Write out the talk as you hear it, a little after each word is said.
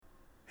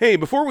Hey,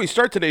 before we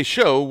start today's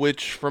show,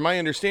 which from my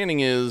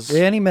understanding is...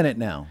 Any minute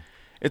now.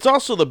 It's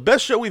also the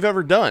best show we've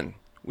ever done.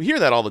 We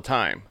hear that all the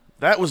time.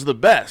 That was the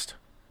best.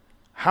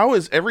 How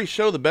is every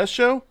show the best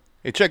show?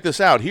 Hey, check this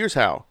out. Here's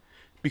how.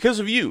 Because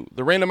of you,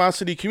 the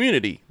Randomosity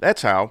community.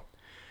 That's how.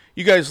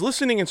 You guys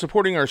listening and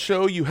supporting our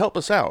show, you help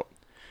us out.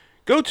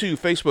 Go to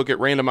Facebook at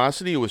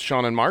Randomosity with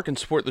Sean and Mark and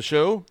support the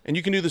show. And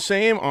you can do the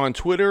same on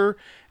Twitter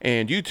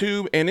and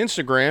YouTube and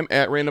Instagram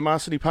at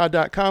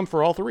randomositypod.com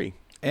for all three.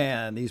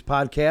 And these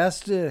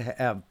podcasts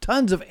have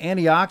tons of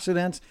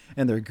antioxidants,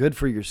 and they're good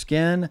for your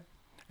skin.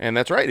 And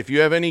that's right. If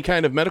you have any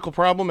kind of medical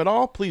problem at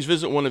all, please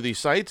visit one of these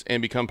sites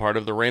and become part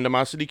of the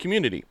Randomosity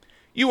community.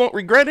 You won't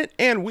regret it,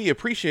 and we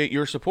appreciate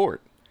your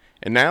support.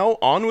 And now,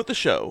 on with the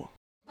show.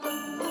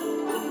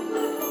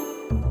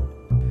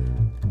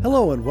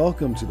 Hello and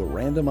welcome to the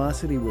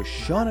Randomosity with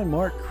Sean and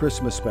Mark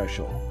Christmas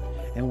special.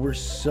 And we're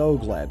so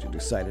glad you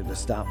decided to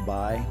stop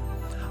by.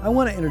 I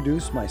want to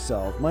introduce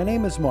myself. My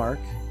name is Mark,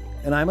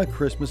 and I'm a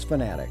Christmas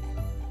fanatic.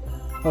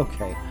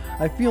 Okay,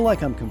 I feel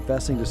like I'm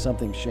confessing to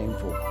something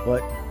shameful,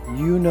 but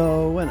you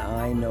know and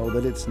I know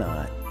that it's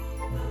not.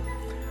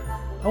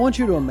 I want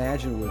you to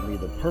imagine with me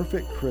the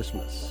perfect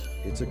Christmas.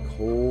 It's a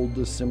cold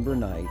December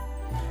night,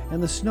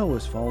 and the snow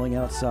is falling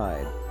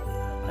outside.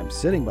 I'm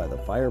sitting by the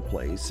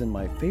fireplace in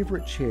my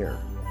favorite chair,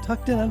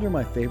 tucked in under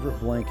my favorite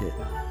blanket.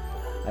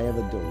 I have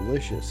a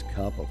delicious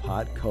cup of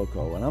hot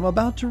cocoa, and I'm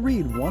about to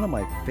read one of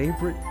my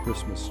favorite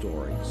Christmas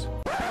stories.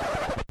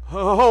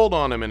 Hold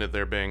on a minute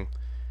there, Bing.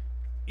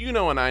 You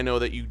know and I know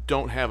that you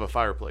don't have a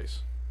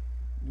fireplace.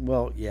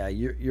 Well, yeah,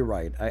 you're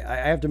right. I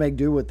have to make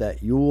do with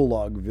that Yule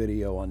log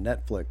video on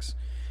Netflix.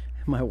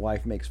 My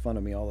wife makes fun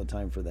of me all the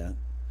time for that.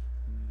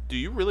 Do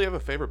you really have a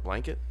favorite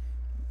blanket?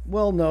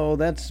 Well, no,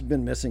 that's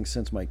been missing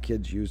since my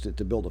kids used it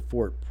to build a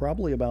fort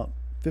probably about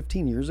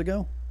 15 years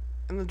ago.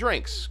 And the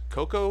drinks?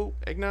 Cocoa?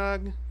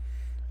 Eggnog?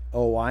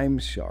 Oh, I'm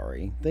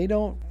sorry. They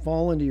don't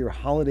fall into your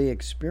holiday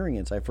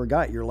experience. I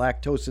forgot you're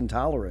lactose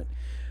intolerant.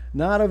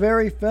 Not a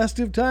very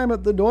festive time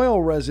at the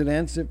Doyle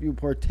residence if you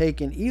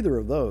partake in either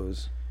of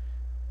those.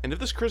 And if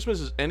this Christmas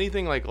is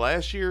anything like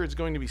last year, it's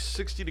going to be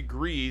 60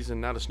 degrees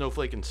and not a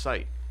snowflake in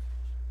sight.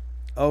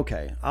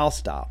 Okay, I'll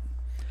stop.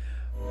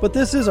 But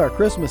this is our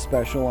Christmas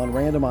special on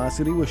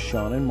Randomosity with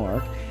Sean and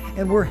Mark,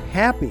 and we're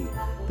happy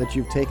that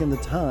you've taken the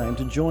time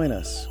to join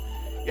us.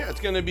 Yeah,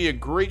 it's going to be a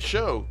great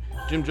show.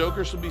 Jim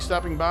Jokers will be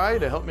stopping by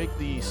to help make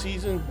the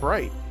season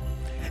bright.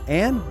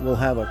 And we'll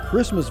have a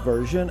Christmas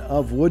version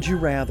of Would You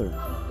Rather.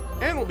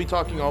 And we'll be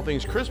talking all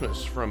things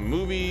Christmas, from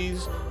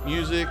movies,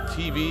 music,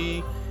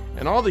 TV,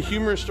 and all the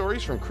humorous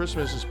stories from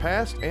Christmases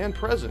past and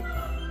present.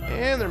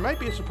 And there might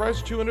be a surprise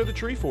or two under the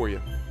tree for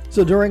you.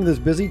 So during this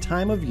busy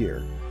time of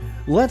year,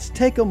 let's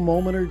take a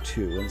moment or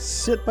two and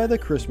sit by the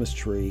Christmas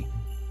tree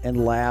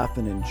and laugh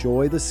and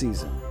enjoy the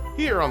season.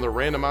 Here on the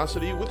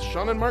Randomosity with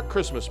Sean and Mark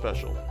Christmas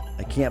special.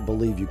 I can't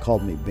believe you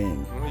called me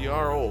Bing. Well, you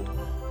are old.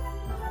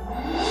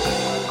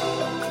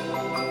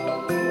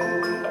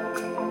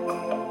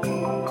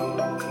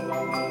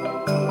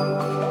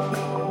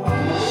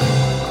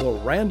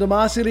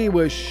 Randomosity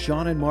with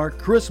Sean and Mark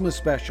Christmas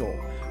special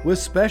with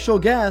special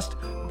guest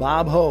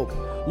Bob Hope,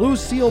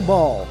 Lucille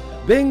Ball,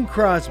 Bing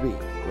Crosby,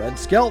 Red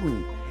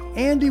Skelton,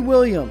 Andy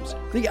Williams,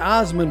 the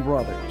Osmond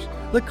Brothers,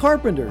 the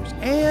Carpenters,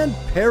 and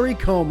Perry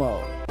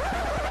Como.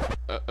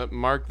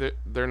 Mark,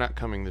 they're not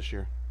coming this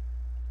year.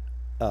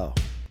 Oh.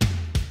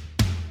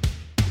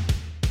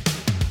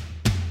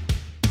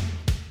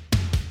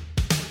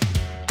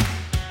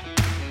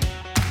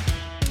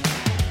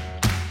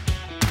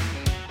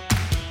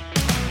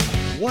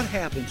 What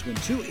happens when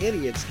two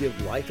idiots give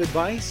life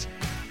advice?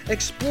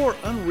 Explore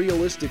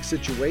unrealistic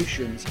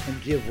situations and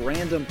give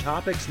random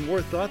topics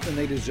more thought than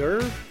they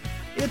deserve?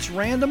 It's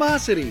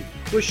Randomosity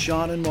with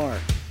Sean and Mark.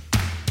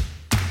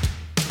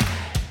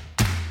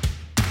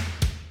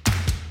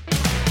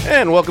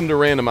 And welcome to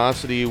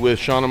Randomosity with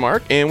Sean and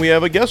Mark. And we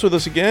have a guest with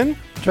us again.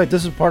 That's right.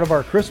 This is part of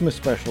our Christmas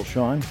special,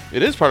 Sean.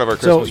 It is part of our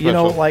Christmas special. So, you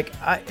know, like,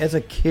 as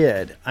a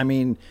kid, I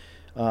mean,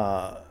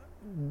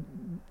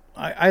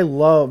 I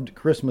loved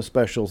Christmas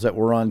specials that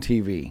were on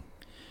TV.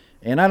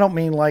 And I don't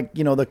mean like,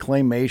 you know, the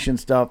claymation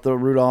stuff, the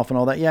Rudolph and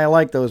all that. Yeah, I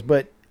like those.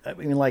 But I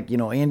mean, like, you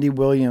know, Andy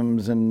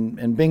Williams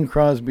and Bing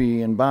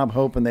Crosby and Bob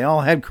Hope, and they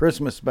all had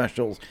Christmas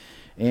specials.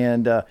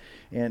 And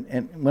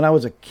when I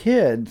was a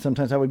kid,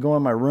 sometimes I would go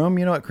in my room,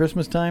 you know, at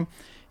Christmas time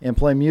and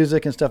play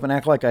music and stuff and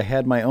act like I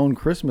had my own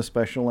Christmas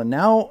special. And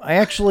now I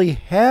actually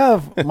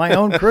have my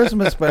own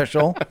Christmas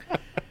special.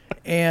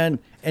 And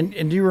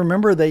do you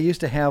remember they used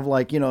to have,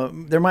 like, you know,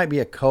 there might be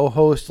a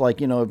co-host, like,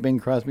 you know, Bing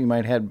Crosby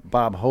might have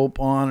Bob Hope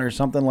on or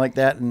something like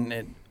that.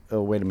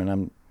 Oh, wait a minute,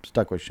 I'm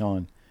stuck with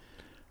Sean.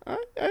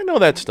 I know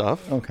that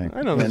stuff. Okay.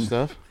 I know that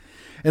stuff.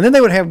 And then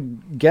they would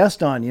have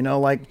guests on, you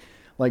know, like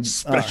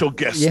special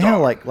guest yeah, star.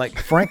 like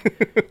Frank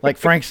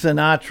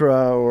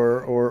Sinatra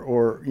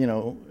or you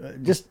know,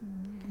 just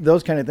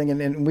those kind of things.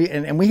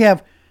 And we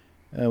have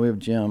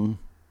Jim.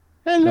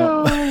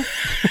 Hello.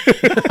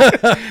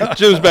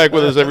 Jim's back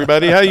with us,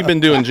 everybody. How you been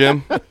doing,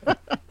 Jim?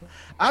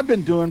 I've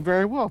been doing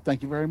very well.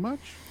 Thank you very much.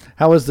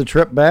 How was the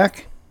trip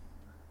back?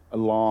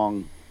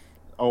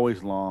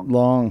 always long.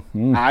 Long.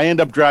 I end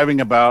up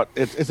driving about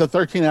it's a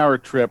 13-hour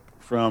trip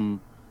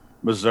from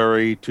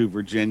Missouri to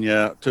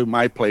Virginia to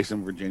my place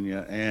in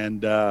Virginia,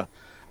 and I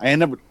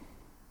end up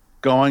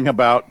going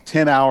about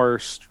 10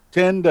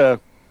 to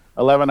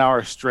 11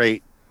 hours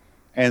straight,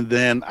 and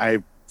then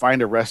I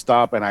find a rest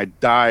stop and I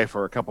die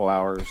for a couple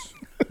hours.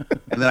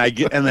 And then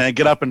I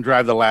get up and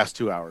drive the last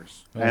 2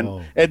 hours.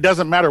 And it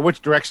doesn't matter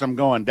which direction I'm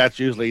going. That's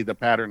usually the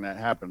pattern that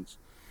happens.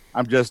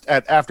 I'm just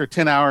after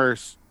 10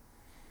 hours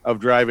of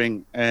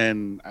driving,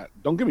 and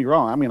don't get me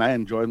wrong, I mean, I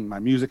enjoy my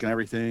music and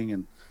everything,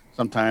 and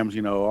sometimes,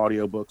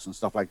 audiobooks and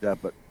stuff like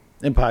that, but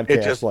and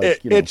podcasts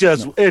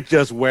it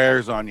just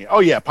wears on you.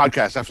 Oh yeah,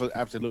 podcasts,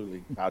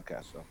 absolutely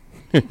podcasts. So.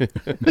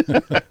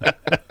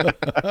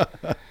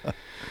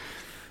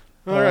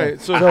 All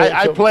right, so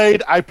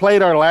I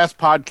played our last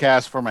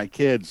podcast for my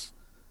kids,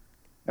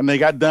 and they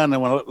got done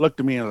and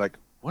looked at me and were like,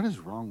 "What is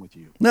wrong with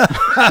you?"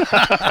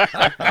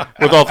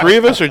 With all three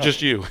of us, or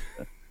just you?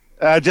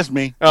 Just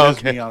me. Oh, just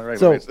okay. Me on the right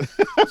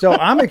So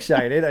I'm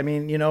excited. I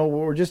mean,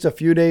 we're just a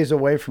few days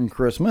away from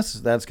Christmas.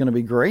 That's going to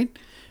be great,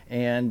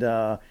 and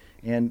I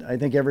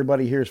think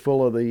everybody here is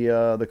full of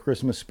the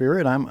Christmas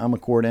spirit. I'm a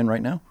quart in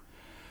right now,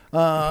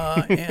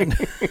 and.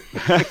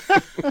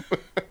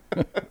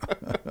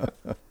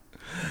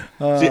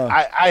 See,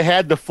 I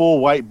had the full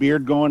white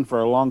beard going for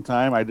a long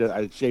time.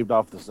 I shaved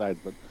off the sides,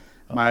 but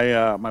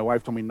my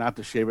wife told me not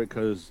to shave it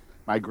because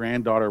my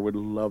granddaughter would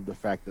love the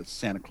fact that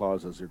Santa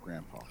Claus is her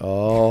grandpa.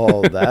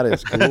 Oh, that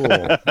is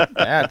cool.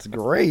 That's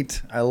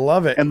great. I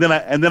love it. And then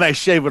I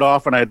shave it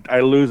off, and I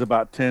lose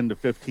about 10 to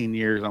 15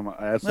 years.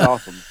 That's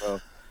awesome.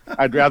 So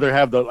I'd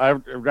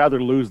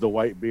rather lose the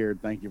white beard.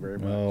 Thank you very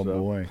much. Oh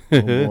boy.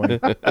 Oh boy.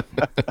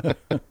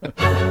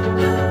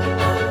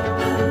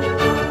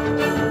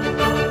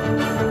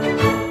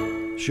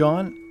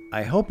 Sean,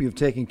 I hope you've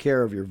taken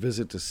care of your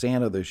visit to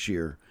Santa this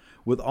year.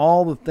 With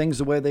all the things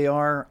the way they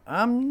are,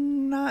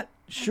 I'm not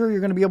sure you're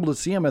going to be able to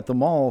see him at the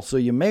mall, so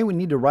you may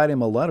need to write him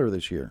a letter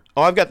this year.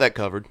 Oh, I've got that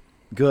covered.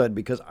 Good,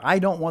 because I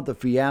don't want the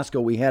fiasco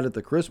we had at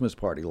the Christmas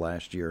party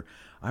last year.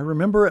 I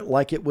remember it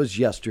like it was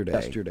yesterday.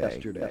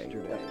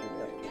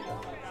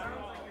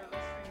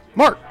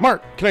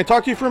 Mark, can I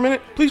talk to you for a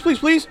minute?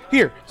 Please.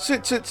 Here,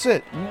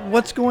 sit.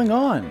 What's going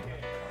on?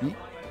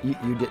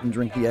 You didn't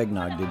drink the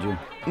eggnog, did you?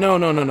 No.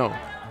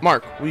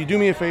 Mark, will you do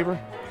me a favor?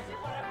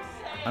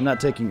 I'm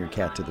not taking your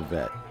cat to the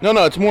vet.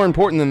 No, it's more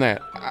important than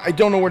that. I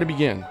don't know where to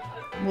begin.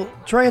 Well,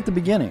 try at the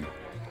beginning.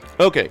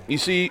 Okay, you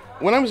see,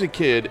 when I was a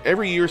kid,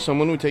 every year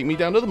someone would take me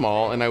down to the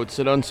mall, and I would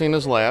sit on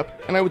Santa's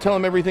lap, and I would tell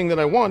him everything that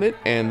I wanted,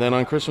 and then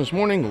on Christmas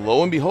morning,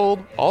 lo and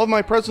behold, all of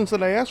my presents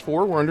that I asked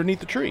for were underneath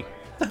the tree.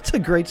 That's a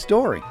great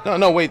story.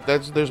 No, wait,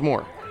 there's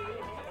more.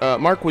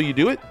 Mark, will you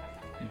do it?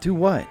 Do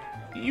what?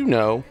 You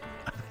know.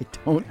 I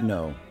don't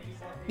know.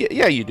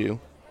 Yeah, you do.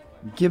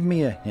 Give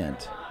me a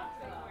hint.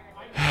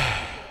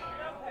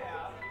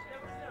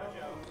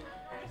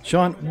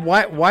 Sean,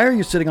 why are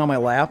you sitting on my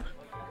lap?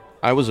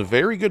 I was a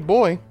very good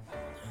boy.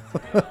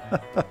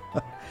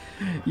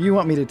 You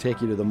want me to take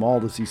you to the mall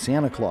to see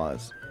Santa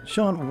Claus.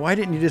 Sean, why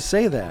didn't you just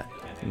say that?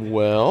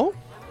 Well?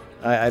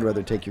 I'd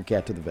rather take your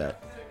cat to the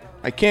vet.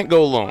 I can't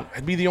go alone.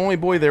 I'd be the only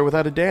boy there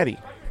without a daddy.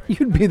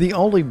 You'd be the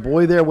only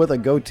boy there with a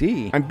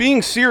goatee. I'm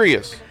being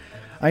serious.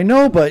 I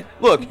know, but...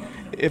 Look,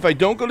 if I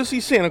don't go to see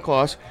Santa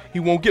Claus, he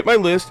won't get my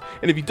list,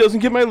 and if he doesn't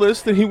get my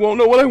list, then he won't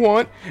know what I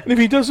want, and if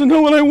he doesn't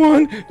know what I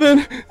want,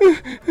 then...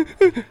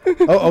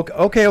 Oh,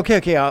 okay,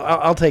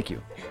 I'll take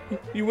you.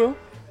 You will?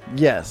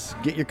 Yes,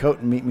 get your coat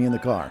and meet me in the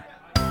car.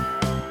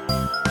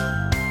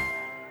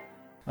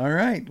 All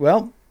right,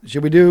 well,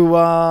 should we do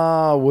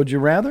Would You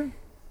Rather?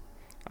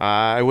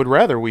 I would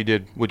rather we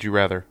did Would You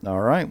Rather.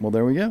 All right, well,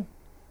 there we go.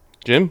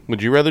 Jim,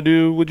 would you rather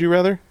do Would You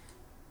Rather?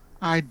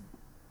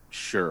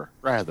 Sure,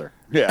 rather.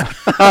 Yeah.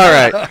 All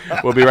right.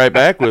 We'll be right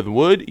back with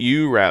Would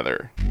You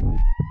Rather.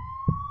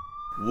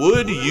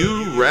 Would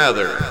You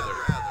Rather?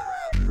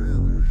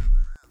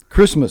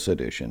 Christmas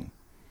edition.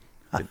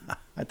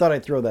 I thought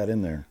I'd throw that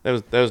in there. That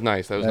was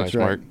nice. That's nice,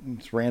 right. Mark.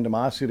 It's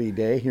Randomosity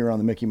Day here on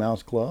the Mickey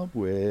Mouse Club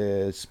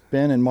with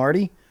Spin and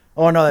Marty.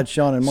 Oh, no, that's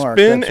Sean and Mark.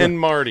 Spin and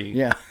Marty.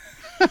 Yeah.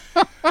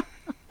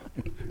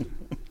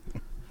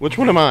 Which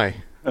one am I?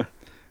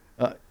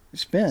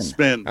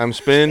 Spin. I'm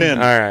Spin.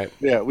 All right.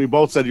 Yeah, we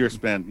both said you're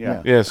Spin.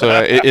 Yeah. Yeah. So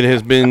it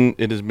has been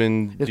decreed.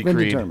 It's been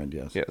determined.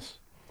 Yes. Yes.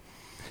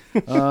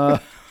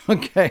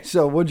 Okay.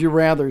 So would you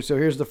rather? So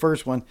here's the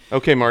first one.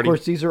 Okay, Marty. Of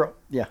course, these are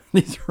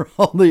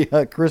all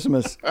the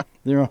Christmas.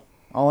 They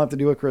all have to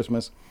do with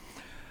Christmas.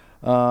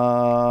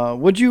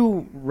 Would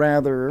you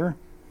rather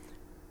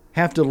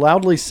have to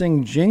loudly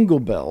sing Jingle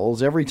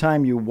Bells every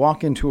time you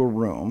walk into a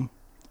room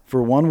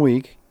for 1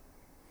 week,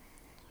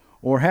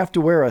 or have to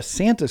wear a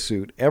Santa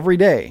suit every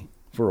day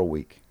for a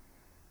week?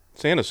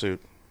 Santa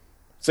suit.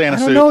 Santa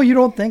suit. I don't know. You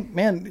don't think,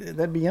 man,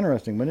 that'd be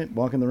interesting, wouldn't it?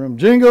 Walk in the room,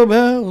 Jingle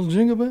Bells,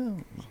 Jingle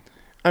Bells.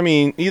 I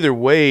mean, either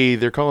way,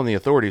 they're calling the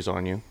authorities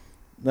on you.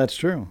 That's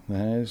true.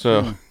 That is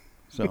So. true.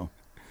 So.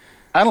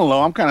 I don't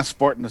know. I'm kind of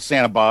sporting the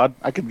Santa bod.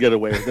 I could get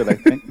away with it, I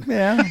think.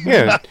 Yeah.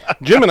 Yeah,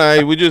 Jim and I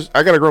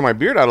I got to grow my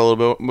beard out a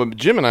little bit, but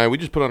Jim and I, we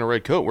just put on a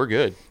red coat. We're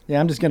good. Yeah,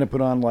 I'm just going to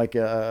put on like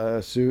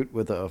a suit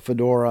with a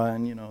fedora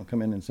and,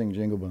 come in and sing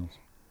Jingle Bells.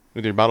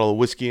 With your bottle of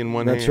whiskey in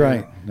one That's hand.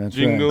 right. That's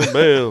Jingle right.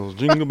 bells,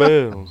 jingle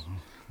bells.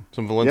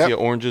 Some Valencia Yep.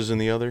 oranges in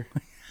the other.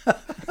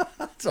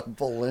 It's a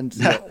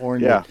Valencia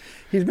orange. Yeah.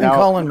 He's been Now-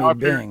 calling me now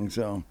Bing,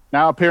 so.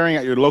 Now appearing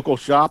at your local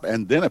shop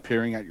and then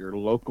appearing at your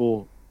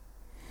local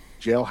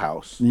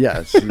jailhouse.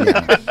 Yes.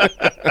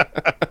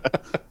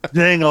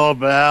 Jingle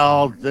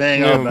bell,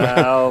 jingle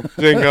bell.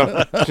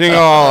 Jingle, jingle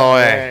all the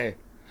way.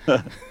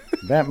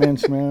 Batman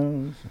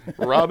smells.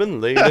 Robin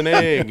laid an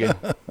egg.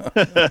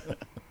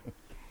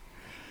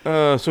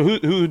 So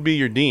who would be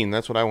your dean?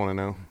 That's what I want to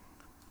know.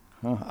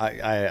 Huh,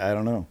 I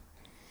don't know.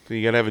 So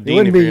you got to have a It dean.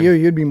 wouldn't if be you're you.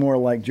 in- You'd be more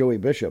like Joey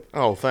Bishop.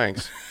 Oh,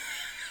 thanks.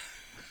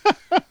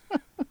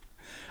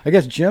 I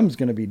guess Jim's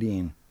going to be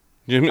Dean.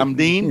 Jim, I'm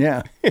Dean.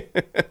 Yeah.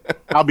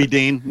 I'll be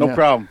Dean. No Yeah.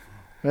 problem.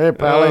 Hey,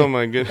 Pally. Oh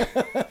my goodness.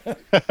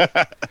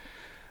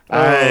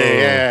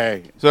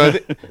 Hey. So I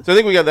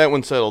think we got that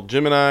one settled.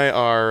 Jim and I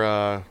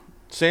are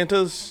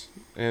Santas,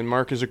 and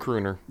Mark is a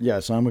crooner.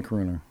 Yes, I'm a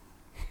crooner.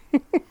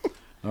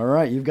 All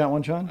right, you've got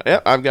one, Sean? Yeah,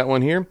 I've got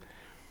one here.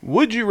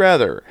 Would you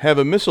rather have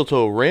a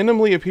mistletoe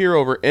randomly appear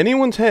over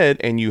anyone's head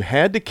and you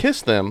had to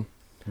kiss them,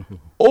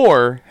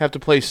 or have to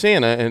play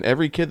Santa and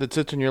every kid that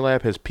sits in your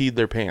lap has peed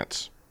their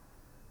pants?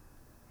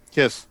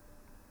 Kiss.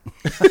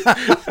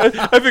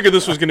 I figured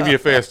this was going to be a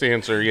fast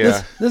answer.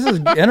 Yeah. This is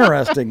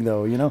interesting,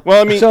 though,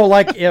 Well, I mean- So,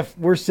 like, if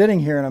we're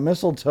sitting here and a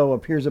mistletoe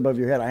appears above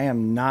your head, I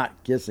am not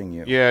kissing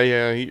you. Yeah.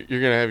 You're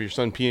going to have your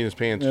son pee in his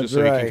pants That's just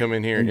so right. he can come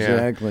in here.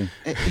 Exactly.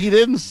 He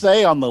didn't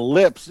say on the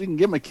lips. You can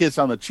give him a kiss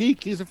on the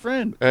cheek. He's a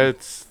friend. Yeah.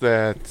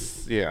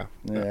 Yeah.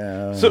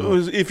 Yeah. So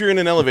if you're in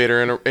an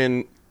elevator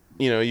and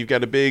you've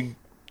got a big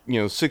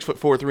 6'4",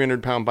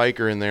 300-pound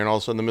biker in there, and all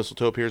of a sudden the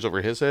mistletoe appears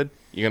over his head,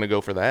 you gonna go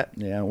for that?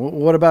 Yeah.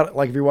 What about,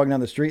 like, if you're walking down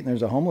the street and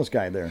there's a homeless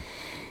guy there?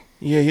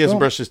 Yeah, he hasn't Well-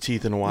 brushed his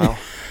teeth in a while.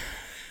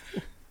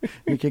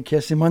 You could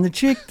kiss him on the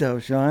cheek, though,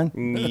 Sean.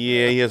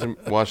 Yeah, he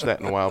hasn't washed that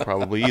in a while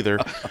probably either.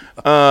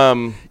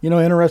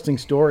 Interesting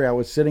story. I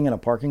was sitting in a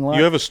parking lot.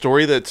 You have a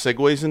story that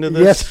segues into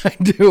this? Yes, I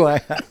do.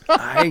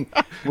 I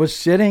was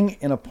sitting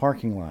in a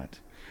parking lot,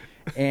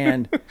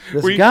 and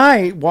this Were you-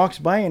 guy walks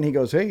by and he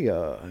goes, "Hey, he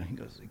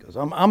goes,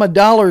 I'm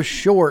 $1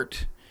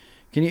 short.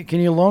 Can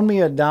you loan me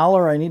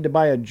 $1? I need to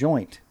buy a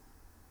joint."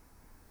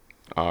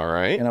 All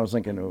right. And I was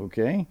thinking,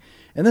 okay.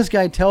 And this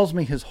guy tells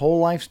me his whole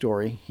life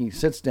story. He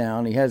sits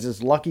down. He has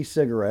his lucky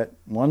cigarette.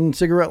 One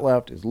cigarette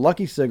left. His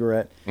lucky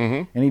cigarette.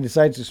 Mhm. And he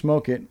decides to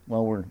smoke it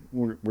while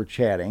we're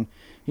chatting.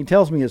 He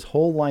tells me his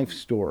whole life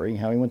story,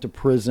 how he went to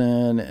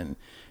prison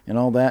and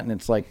all that. And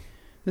it's like,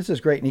 this is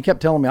great. And he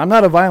kept telling me, I'm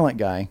not a violent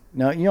guy.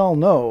 Now, you all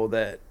know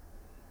that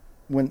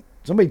when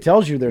somebody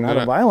tells you they're not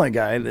a violent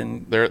guy,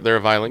 then They're a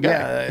violent guy.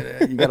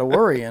 yeah, you got to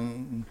worry.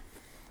 And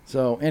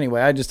so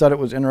anyway, I just thought it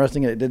was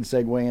interesting. It did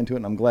segue into it,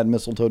 and I'm glad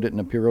mistletoe didn't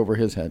appear over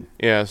his head.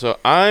 Yeah, so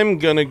I'm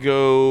gonna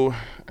go.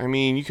 I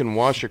mean, you can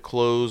wash your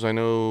clothes. I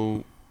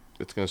know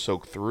it's gonna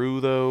soak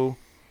through though.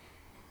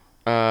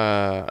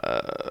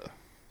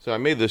 So I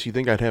made this. You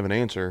think I'd have an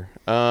answer?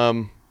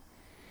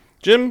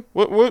 Jim,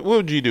 what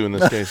would you do in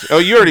this case? Oh,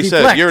 you already said.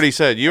 Deflect. You already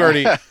said. You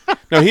already.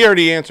 No, he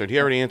already answered.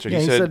 Yeah, he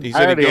he said. said- He I said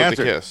he'd already go with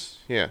answered. the kiss.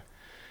 Yeah.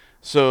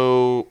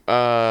 So,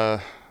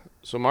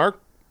 Mark,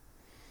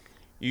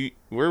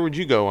 where would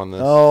you go on this?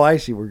 Oh, I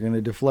see. We're going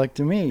to deflect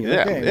to me.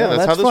 Yeah, Okay. yeah, well,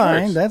 that's how this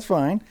fine. works. That's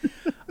fine.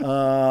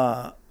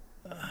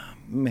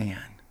 Man,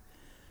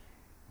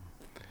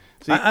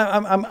 See-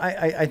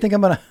 I think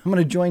I'm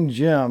gonna join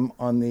Jim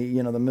on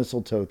the the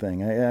mistletoe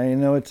thing. I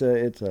know it's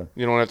a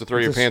You don't have to throw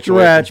it's your a pants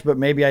stretch, but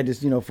maybe I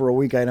just for a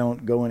week I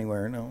don't go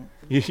anywhere. No.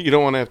 away. You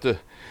don't want to have to.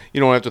 You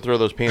don't have to throw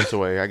those pants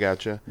away. I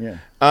gotcha. Yeah.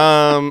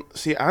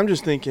 See, I'm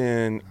just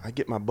thinking I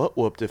get my butt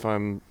whooped if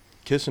I'm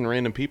kissing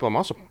random people. I'm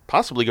also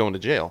possibly going to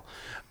jail.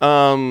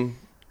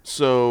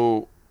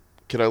 So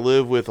could I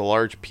live with a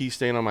large pee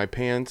stain on my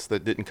pants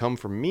that didn't come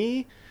from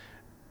me,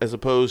 as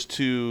opposed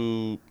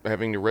to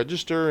having to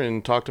register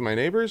and talk to my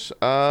neighbors?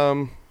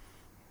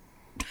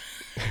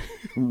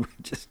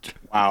 Just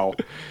Wow.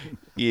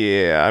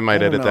 Yeah, I might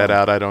don't edit that know.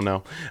 out. I don't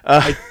know.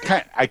 I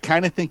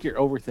kind of think you're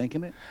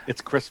overthinking it.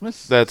 It's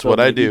Christmas. That's what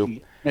I maybe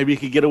do. Maybe you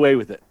could get away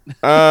with it.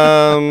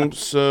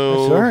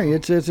 So sorry,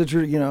 it's a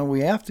true.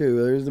 We have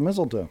to. There's the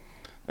mistletoe.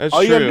 that's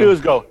All you true. gotta do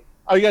is go.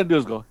 All you gotta do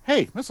is go.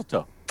 Hey,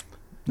 mistletoe.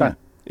 Done.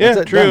 Yeah,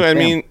 That's it, true. done. I Bam.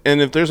 mean,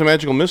 and if there's a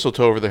magical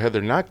mistletoe over their head,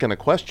 they're not going to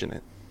question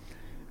it.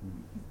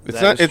 It's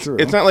That not. is It's true.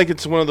 it's not like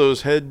it's one of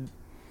those head,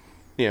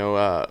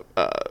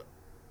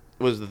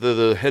 was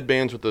the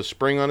headbands with the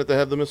spring on it that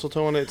have the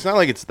mistletoe on it. It's not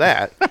like it's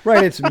that.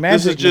 Right. It's This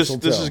magic. is just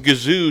mistletoe. this is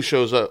gazoo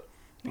shows up.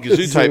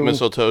 Gazoo type Gazoo.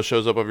 mistletoe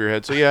shows up over your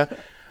head. So yeah,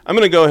 I'm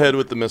going to go ahead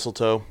with the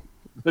mistletoe.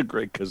 The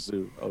great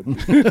kazoo. Oh,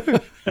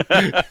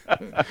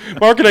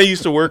 Mark and I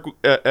used to work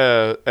at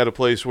a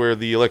place where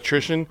the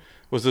electrician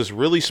was this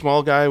really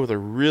small guy with a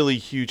really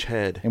huge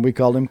head. And we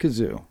called him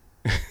Kazoo.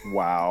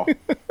 wow.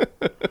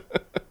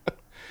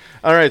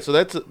 All right, so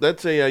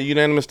that's a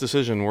unanimous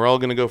decision. We're all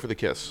going to go for the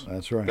kiss.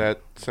 That's right.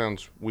 That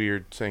sounds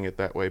weird saying it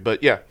that way,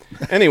 but yeah.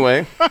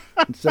 Anyway,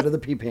 Instead of the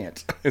pee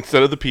pants.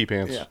 instead of the pee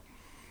pants. Yeah.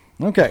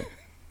 Okay.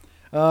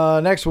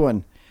 Next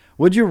one.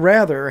 Would you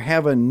rather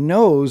have a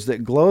nose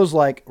that glows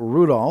like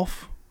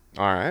Rudolph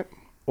All right.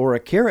 or a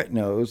carrot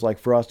nose like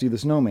Frosty the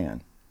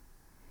Snowman?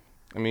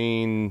 I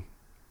mean,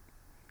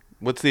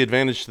 what's the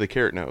advantage to the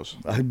carrot nose?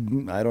 I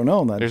don't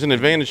know. There's an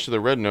advantage to the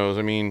red nose.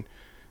 I mean,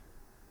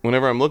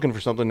 whenever I'm looking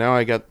for something, now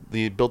I got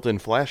the built-in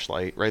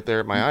flashlight right there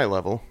at my eye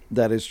level.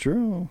 That is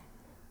true.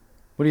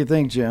 What do you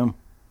think, Jim?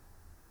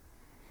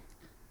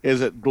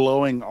 Is it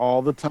glowing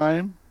all the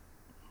time?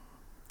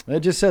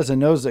 It just says a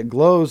nose that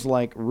glows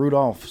like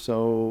Rudolph.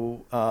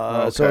 So,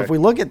 so Okay. if we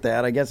look at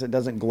that, I guess it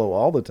doesn't glow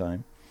all the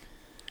time.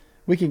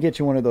 We can get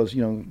you one of those,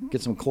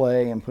 get some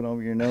clay and put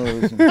over your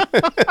nose. And,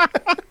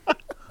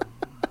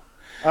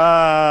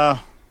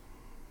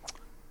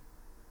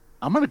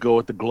 I'm gonna go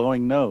with the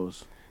glowing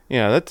nose.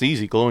 Yeah, that's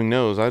easy. Glowing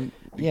nose.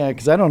 yeah,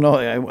 because I don't know.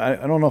 I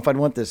don't know if I'd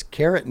want this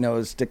carrot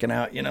nose sticking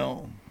out.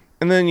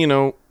 And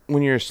then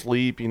when you're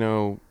asleep,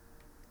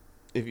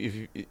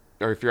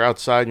 if you're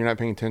outside, you're not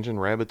paying attention.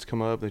 Rabbits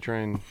come up. They try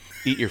and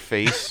eat your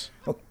face.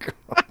 Oh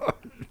God.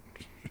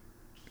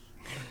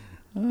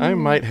 I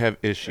might have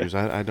issues.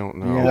 I don't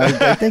know. Yeah,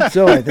 I think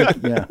so. I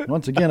think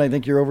Once again, I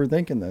think you're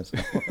overthinking this.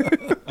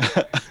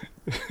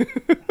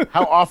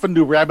 How often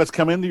do rabbits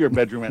come into your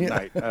bedroom at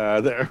night?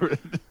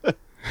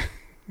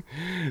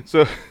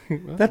 So That's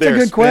a Their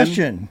good spin.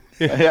 question.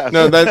 Yeah.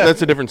 no,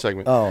 that's a different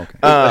segment. Oh,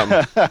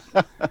 okay.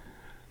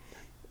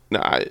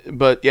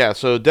 But yeah,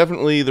 so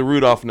definitely the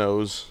Rudolph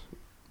nose.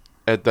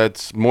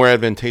 That's more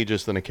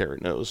advantageous than a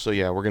carrot nose. So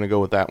yeah, we're gonna go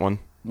with that one.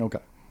 Okay.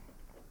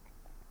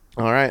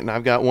 All right, and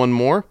I've got one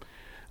more.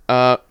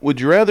 Would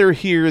you rather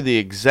hear the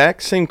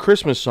exact same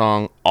Christmas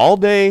song all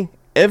day,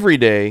 every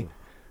day,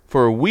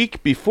 for a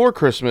week before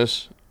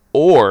Christmas,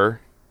 or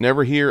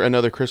never hear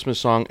another Christmas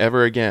song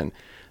ever again?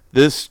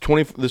 This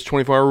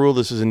 24-hour rule,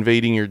 this is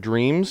invading your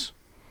dreams.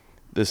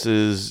 This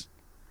is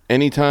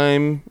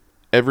anytime,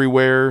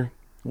 everywhere.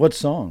 What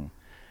song?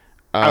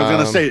 I was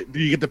gonna say, do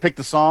you get to pick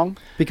the song?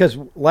 Because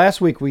last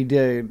week we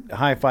did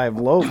high five,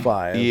 low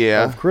five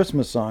Yeah. of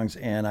Christmas songs,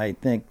 and I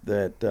think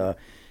that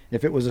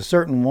if it was a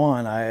certain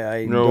one,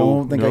 I No,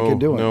 don't think I no, could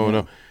do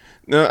it.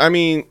 No. I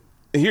mean,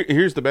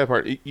 here's the bad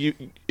part. If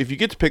you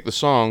get to pick the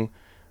song,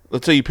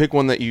 let's say you pick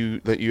one that you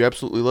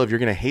absolutely love, you're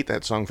gonna hate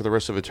that song for the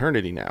rest of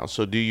eternity now.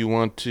 So do you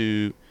want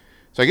to?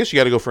 So I guess you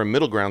got to go for a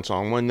middle ground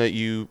song, one that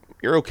you're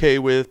okay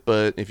with,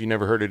 but if you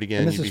never heard it again,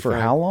 And this you'd is be for fine.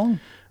 how long?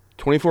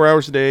 24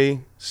 hours a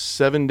day,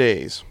 7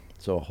 days.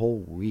 So a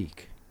whole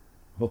week.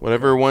 Oh,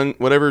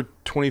 Whatever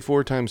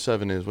 24 times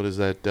 7 is. What is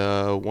that?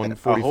 A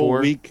 144? whole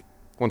week.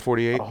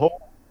 148?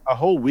 A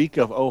whole week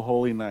of Oh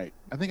Holy Night.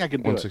 I think I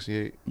could do it.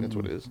 168. That's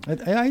what it is.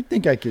 I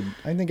think I could.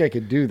 I think I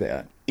could do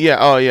that. Yeah.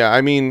 Oh, yeah.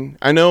 I mean,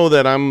 I know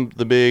that I'm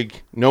the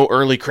big no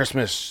early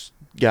Christmas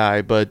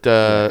guy, but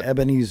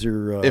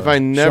Ebenezer. if I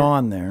never-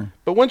 Sean there.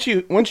 but once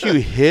you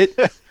hit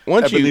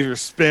once you Ebenezer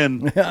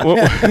spin. well,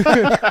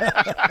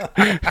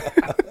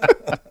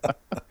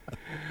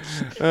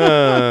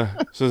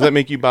 so does that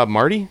make you Bob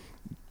Marty?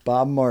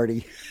 Bob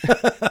Marty.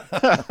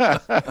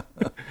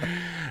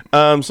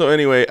 So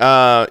anyway,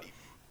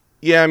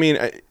 yeah, I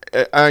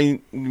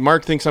mean,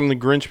 Mark thinks I'm the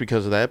Grinch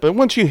because of that. But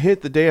once you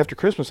hit the day after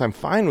Christmas, I'm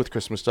fine with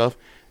Christmas stuff,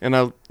 and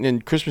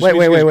Christmas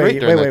music is great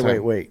during that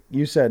time. Wait.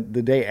 You said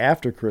the day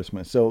after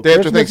Christmas. So Day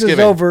after Christmas is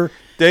Thanksgiving. over.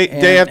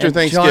 Day after and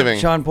Thanksgiving.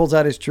 Sean pulls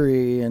out his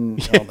tree and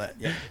all that.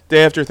 Yeah.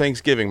 Day after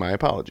Thanksgiving. My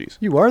apologies.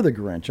 You are the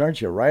Grinch,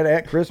 aren't you? Right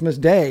at Christmas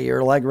Day,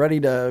 you're like ready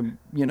to,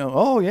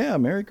 oh yeah,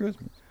 Merry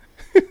Christmas.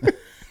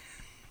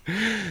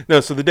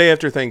 No, so the day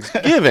after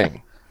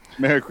Thanksgiving.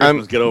 Merry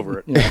Christmas. Get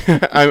over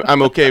it.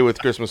 I'm okay with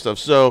Christmas stuff.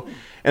 So,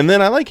 and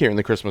then I like hearing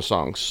the Christmas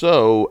songs.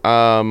 So,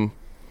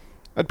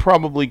 I'd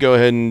probably go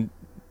ahead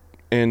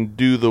and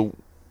do the.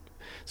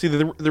 See,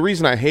 the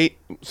reason I hate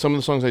some of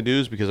the songs I do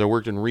is because I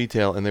worked in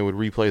retail and they would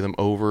replay them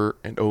over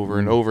and over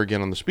and over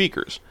again on the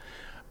speakers.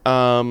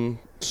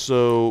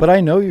 So, But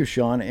I know you,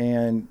 Sean,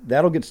 and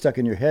that'll get stuck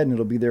in your head, and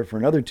it'll be there for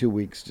another 2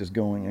 weeks, just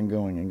going and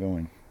going and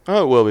going.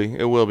 oh, it will be.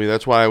 It will be.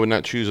 That's why I would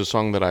not choose a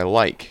song that I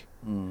like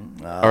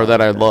or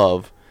that I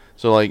love.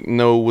 So, like,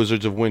 no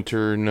Wizards of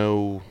Winter,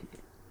 no,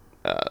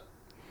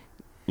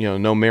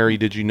 no Mary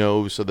Did You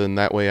Know. So then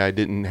that way I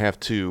didn't have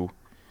to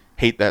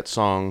hate that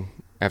song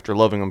after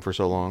loving them for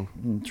so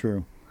long.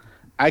 True.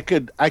 I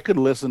could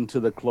listen to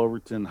the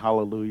Cloverton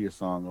Hallelujah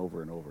song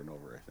over and over and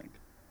over, I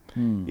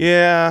think.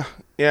 Yeah.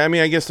 I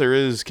mean, I guess there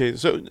is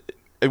case. So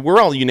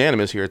we're all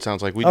unanimous here. It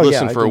sounds like we'd Oh, yeah,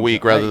 listen I for a think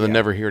week so. rather than Yeah.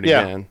 never hear it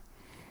Yeah. again.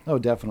 Oh,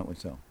 definitely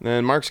so.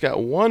 And Mark's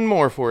got one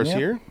more for us Yep.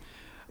 here.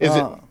 Is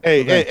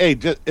okay.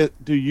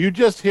 do you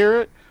just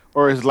hear it,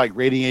 or is it like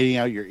radiating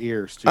out your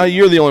ears too?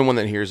 You're the only one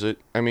that hears it.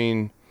 I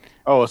mean,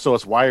 Oh, so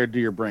it's wired to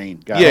your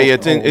brain. Got yeah.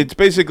 it. It's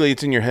basically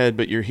it's in your head,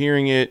 but you're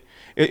hearing it.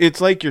 It's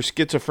like you're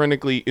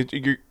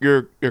schizophrenically.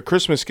 You're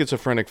Christmas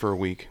schizophrenic for a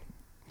week.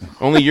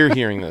 Only you're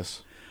hearing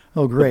this.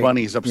 Oh, great.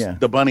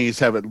 The bunnies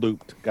have it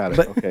looped. Got it.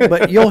 But Okay.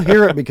 but you'll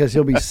hear it because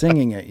he'll be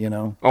singing it, you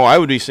know. Oh, I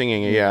would be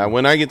singing it, yeah.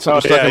 When I get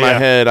something stuck in my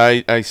head,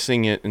 I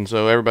sing it, and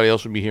so everybody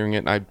else would be hearing it,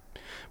 and I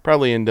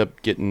probably end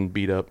up getting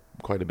beat up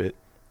quite a bit.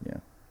 Yeah.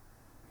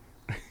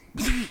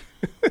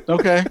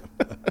 Okay.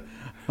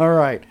 All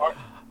right.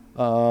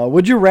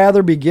 Would you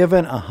rather be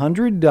given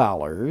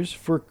 $100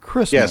 for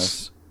Christmas?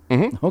 Yes.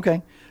 Mm-hmm.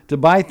 Okay. To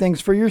buy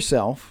things for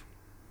yourself,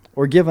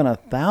 or given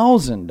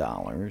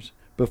 $1,000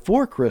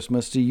 before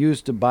Christmas to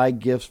use to buy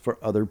gifts for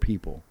other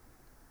people?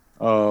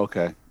 Oh,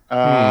 okay.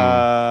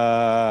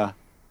 I'm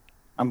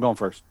going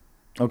first.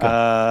 Okay.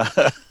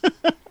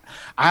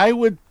 I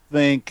would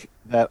think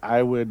that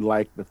I would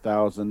like the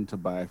 1,000 to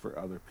buy for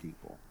other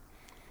people.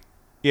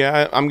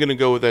 Yeah, I'm going to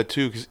go with that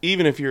too, because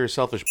even if you're a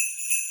selfish,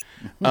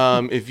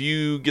 if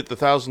you get the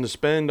 1,000 to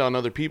spend on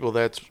other people,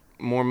 that's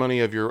more money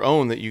of your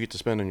own that you get to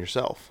spend on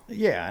yourself.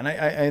 Yeah, and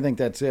I think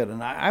that's it.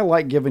 And I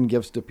like giving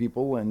gifts to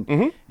people,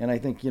 and and I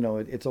think, you know,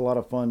 it's a lot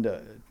of fun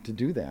to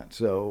do that.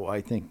 So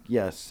I think,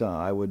 yes,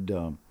 I would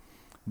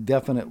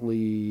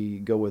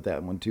definitely go with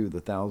that one too, the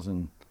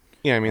 1,000.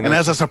 Yeah, I mean, and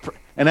as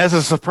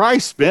a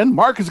surprise spin,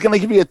 Mark is going to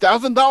give you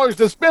 $1,000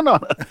 to spend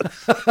on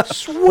it.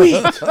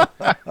 Sweet.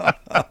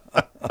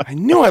 I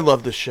knew I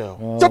loved the show.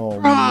 Oh,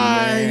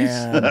 Surprise!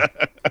 man.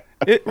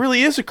 It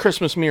really is a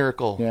Christmas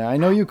miracle. Yeah, I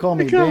know you call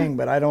me Bing,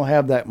 but I don't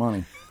have that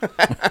money.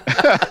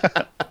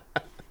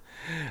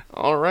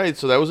 All right,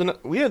 so that was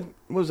we had,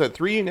 what was that,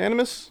 3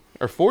 unanimous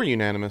or 4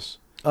 unanimous?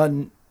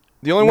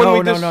 The only one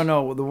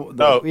we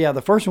No. Yeah,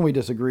 the first one we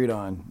disagreed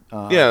on.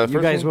 Yeah,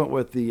 you guys went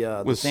with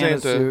the Santa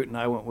suit, and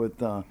I went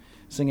with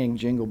singing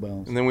Jingle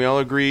Bells. And then we all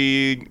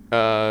agreed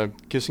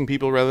kissing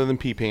people rather than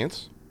pee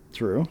pants.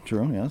 True,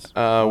 yes.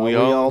 We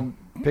all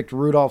picked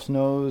Rudolph's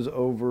nose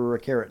over a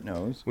carrot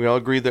nose. We all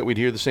agreed that we'd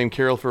hear the same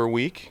carol for a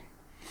week.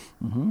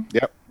 Mm-hmm.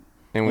 Yep.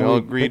 And we all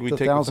agreed we'd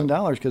take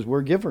 $1,000 because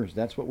we're givers.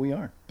 That's what we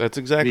are. That's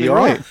exactly We are.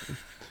 right.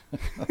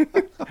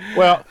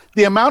 Well,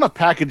 the amount of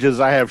packages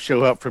I have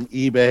show up from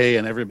eBay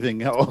and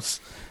everything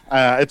else,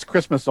 it's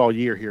Christmas all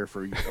year here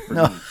for me.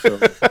 So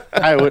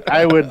I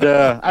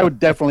would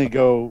definitely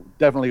go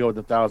with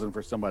 1,000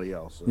 for somebody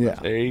else. So Yeah,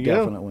 There you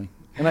definitely.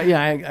 And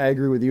I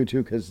agree with you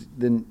too, because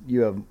then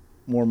you have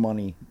more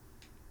money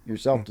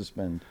yourself to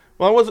spend.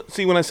 Well,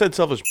 when I said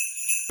selfish,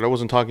 I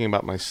wasn't talking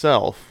about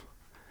myself.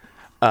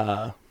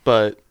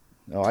 But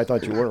Oh, I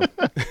thought you were.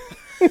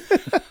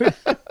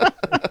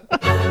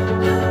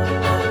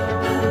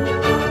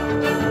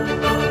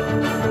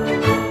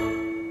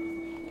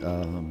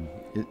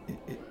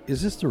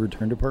 Is this the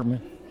return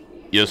department?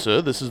 yes,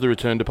 sir, this is the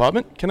return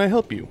department. Can I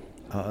help you?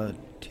 Do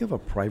you have a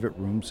private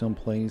room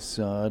someplace?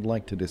 I'd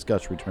like to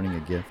discuss returning a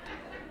gift.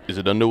 Is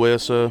it underwear,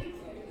 sir?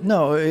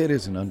 No, it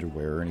isn't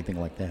underwear or anything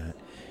like that.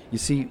 You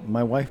see,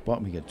 my wife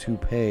bought me a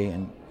toupee,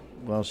 and,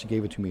 well, she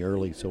gave it to me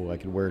early so I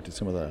could wear it to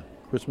some of the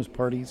Christmas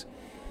parties,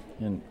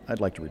 and I'd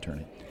like to return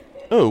it.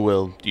 Oh,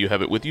 well, do you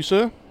have it with you,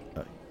 sir?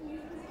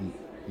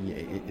 Yeah,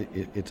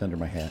 it's under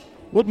my hat.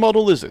 What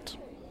model is it?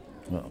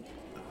 Well,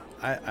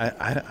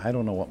 I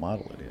don't know what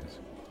model it is.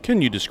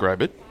 Can you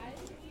describe it?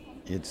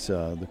 It's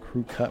the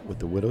crew cut with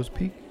the widow's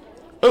peak.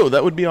 Oh,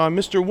 that would be our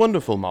Mr.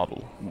 Wonderful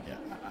model.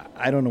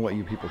 I don't know what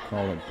you people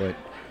call it, but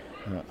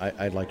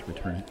I'd like to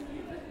return it.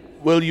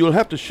 Well, you'll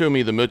have to show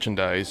me the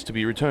merchandise to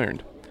be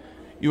returned.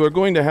 You are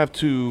going to have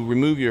to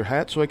remove your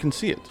hat so I can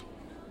see it.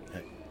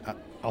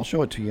 I'll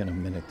show it to you in a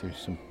minute. There's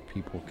some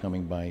people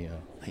coming by.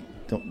 Hey,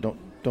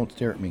 don't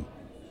stare at me.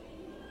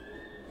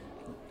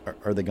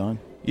 Are they gone?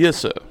 Yes,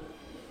 sir.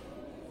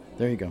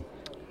 There you go.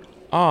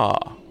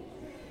 Ah.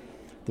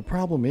 The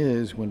problem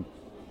is when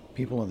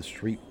people on the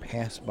street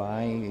pass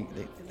by,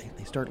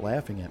 they start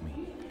laughing at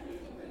me.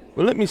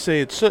 Well, let me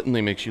say it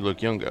certainly makes you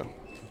look younger.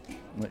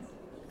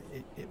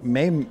 It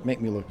may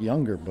make me look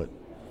younger, but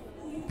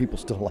people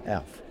still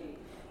laugh.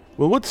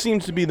 Well, what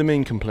seems to be the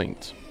main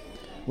complaint?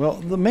 Well,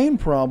 the main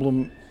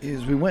problem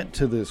is we went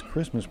to this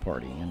Christmas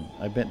party, and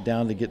I bent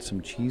down to get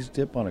some cheese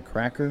dip on a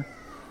cracker,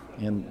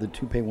 and the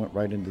toupee went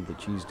right into the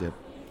cheese dip.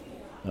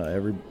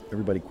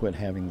 Everybody quit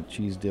having the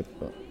cheese dip.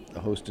 The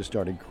hostess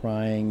started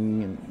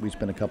crying, and we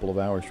spent a couple of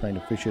hours trying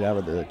to fish it out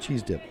of the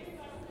cheese dip.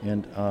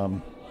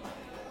 And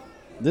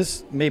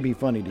this may be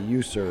funny to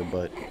you, sir,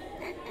 but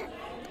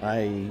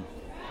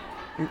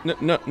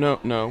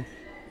No.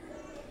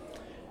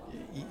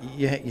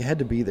 You had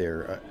to be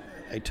there.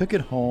 I took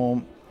it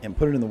home and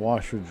put it in the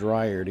washer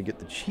dryer to get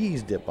the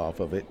cheese dip off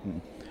of it.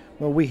 And,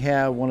 well, we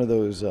have one of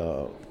those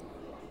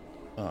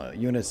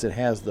units that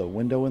has the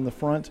window in the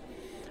front,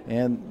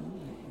 and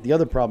the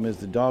other problem is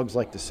the dogs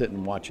like to sit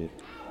and watch it.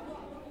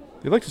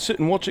 They like to sit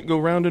and watch it go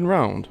round and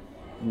round.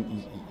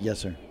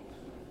 Yes, sir.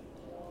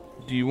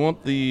 Do you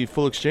want the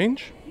full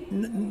exchange?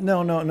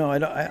 No.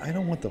 I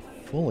don't want the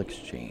full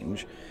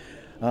exchange.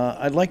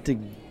 I'd like to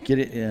get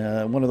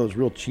it one of those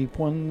real cheap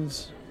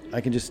ones.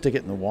 I can just stick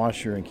it in the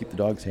washer and keep the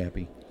dogs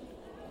happy.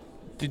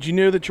 Did you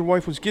know that your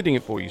wife was getting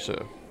it for you,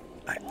 sir?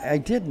 I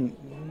didn't.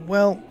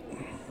 Well,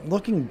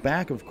 looking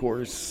back, of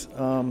course,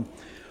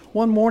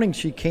 one morning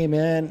she came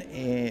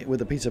in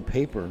with a piece of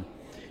paper,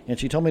 and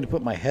she told me to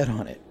put my head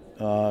on it.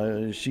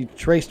 She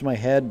traced my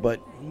head, but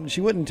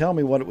she wouldn't tell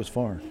me what it was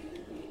for.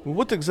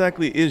 What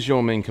exactly is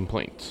your main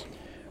complaint?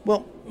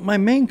 Well, my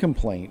main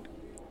complaint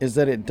is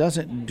that it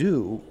doesn't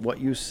do what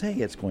you say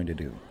it's going to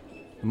do.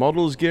 The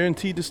model is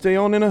guaranteed to stay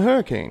on in a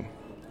hurricane.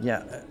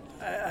 Yeah,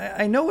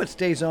 I know it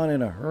stays on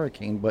in a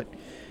hurricane, but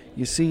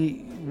you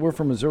see, we're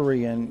from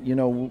Missouri, and,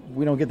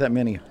 we don't get that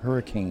many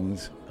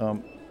hurricanes.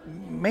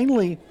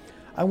 Mainly,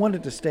 I want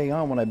it to stay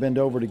on when I bend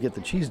over to get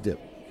the cheese dip.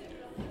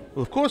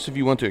 Well, of course, if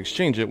you want to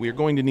exchange it, we are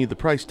going to need the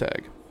price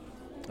tag.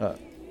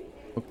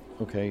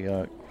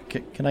 Okay,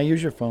 can I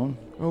use your phone?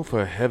 Oh,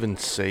 for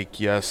heaven's sake,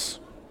 yes.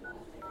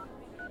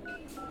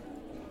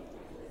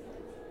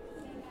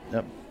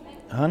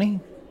 Honey?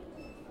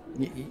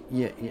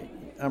 Yeah.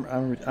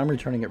 I'm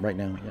returning it right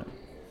now.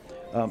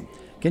 Yeah.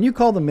 Can you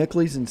call the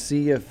Mickleys and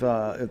see if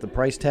the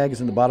price tag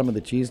is in the bottom of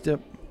the cheese dip?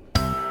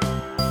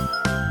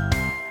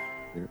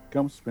 Here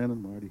comes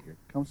spinning Marty. Here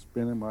comes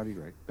spinning Marty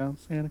right down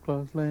Santa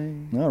Claus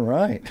Lane. All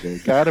right. They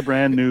got a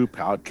brand new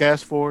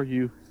podcast for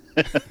you.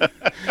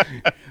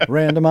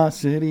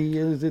 Randomosity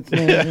is its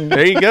name.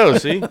 There you go.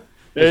 See.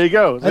 There you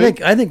go.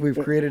 I think we've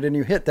created a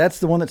new hit. That's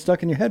the one that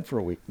stuck in your head for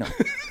a week. No.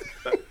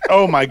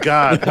 Oh my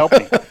God! Help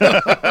me.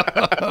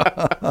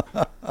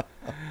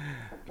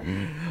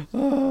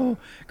 Oh,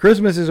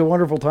 Christmas is a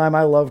wonderful time.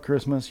 I love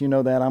Christmas. You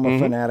know that. I'm a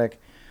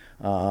fanatic.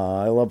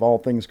 I love all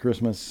things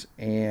Christmas,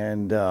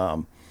 and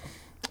so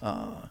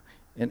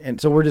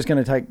we're just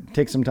going to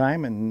take some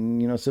time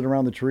and sit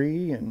around the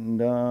tree, and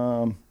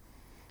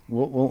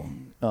we'll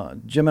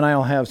Jim and I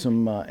will have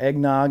some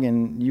eggnog,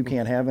 and you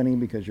can't have any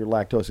because you're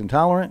lactose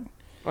intolerant.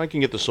 I can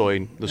get the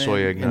soy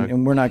eggnog.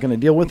 And we're not going to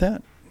deal with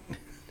that.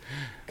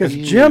 Because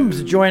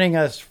Jim's joining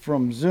us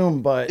from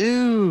Zoom, but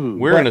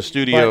we're in a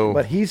studio.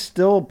 But he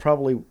still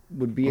probably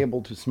would be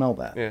able to smell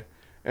that. Yeah,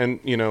 and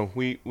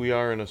we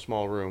are in a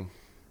small room.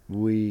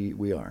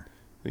 We are.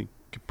 You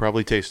could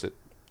probably taste it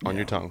on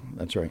your tongue.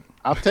 That's right.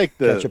 I'll take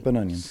the Ketchup and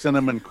onions.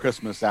 cinnamon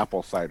Christmas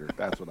apple cider.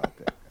 That's what I'll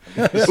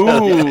take.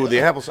 Ooh, the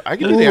apple. I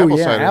can do the apple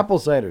cider. Apple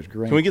cider's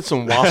great. Can we get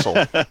some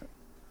wassail?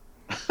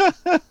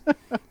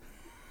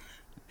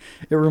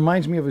 It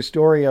reminds me of a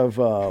story of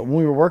when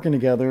we were working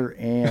together,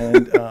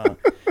 and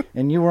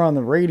and you were on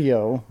the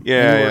radio.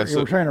 Yeah, you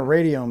were trying to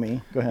radio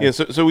me. Go ahead. Yeah,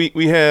 so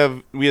we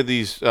had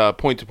these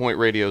point-to-point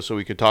radios so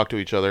we could talk to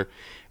each other,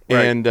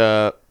 Right.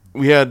 and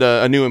we had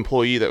a new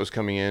employee that was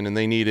coming in, and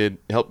they needed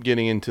help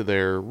getting into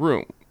their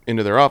room,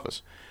 into their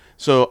office.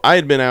 So I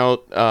had been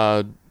out.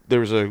 There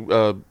was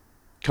a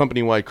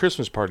company-wide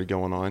Christmas party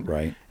going on,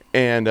 Right.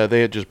 And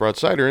they had just brought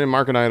cider in. And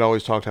Mark and I had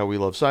always talked how we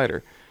love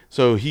cider.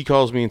 So he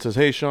calls me and says,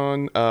 "Hey,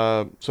 Sean,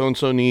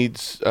 so-and-so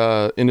needs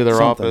into their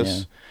Something,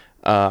 office."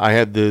 I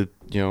had the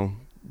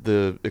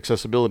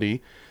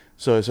accessibility.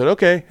 So I said,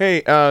 "Okay,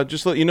 hey,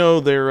 just to let you know,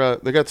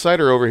 they got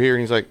cider over here." And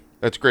he's like,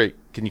 "That's great.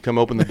 Can you come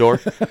open the door?"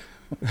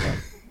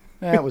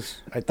 I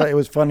thought it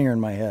was funnier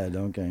in my head.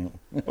 Okay.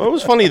 Well, it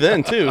was funny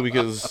then too,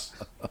 because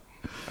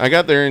I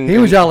got there and He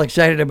was all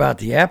excited about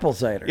the apple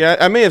cider. yeah,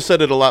 I may have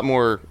said it a lot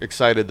more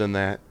excited than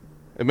that.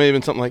 It may have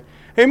been something like,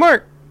 "Hey,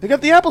 Mark, they got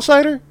the apple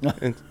cider."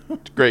 And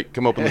great,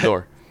 come open the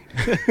door.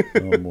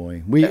 Oh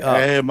boy.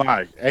 Hey,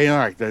 Mike,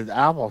 there's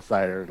apple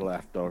cider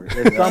left over.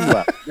 There's some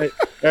left.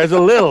 There's a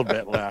little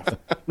bit left.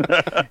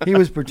 He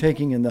was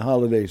partaking in the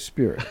holiday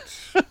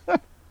spirits.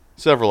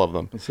 Several of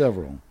them.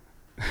 Several.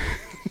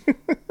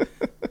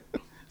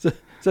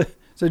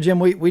 So Jim,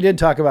 we did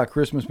talk about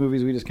Christmas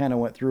movies. We just kind of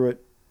went through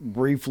it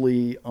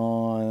briefly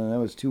that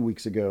was 2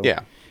 weeks ago.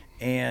 Yeah.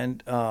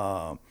 And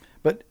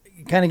but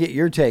kind of get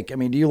your take. I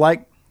mean, do you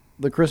like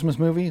the Christmas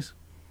movies?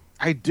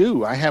 I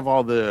do. I have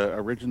all the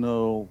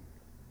original.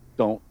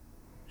 Don't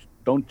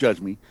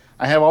judge me.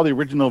 I have all the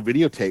original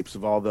videotapes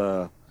of all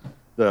the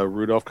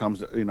Rudolph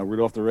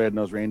the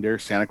Red-Nosed Reindeer,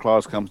 Santa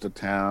Claus Comes to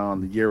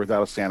Town, The Year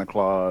Without a Santa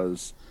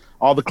Claus,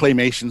 all the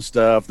claymation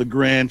stuff, The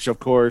Grinch, of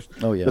course.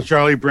 Oh yeah. The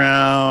Charlie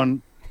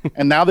Brown,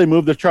 and now they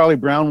moved the Charlie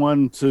Brown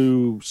one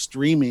to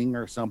streaming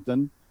or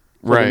something.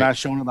 So Right. They're not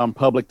showing it on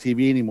public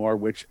TV anymore,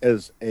 which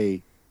is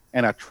an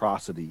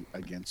atrocity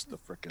against the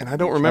frickin'. And I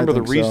don't remember the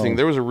think reasoning. so.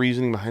 There was a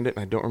reasoning behind it,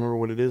 and I don't remember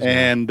what it is.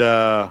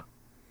 now.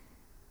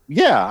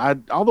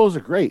 And all those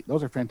are great.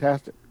 Those are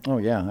fantastic. Oh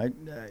yeah.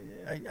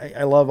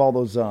 I love all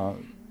those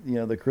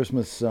the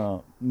Christmas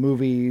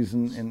movies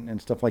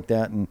and stuff like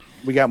that. And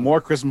We got more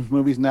Christmas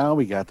movies now.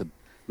 We got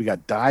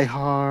Die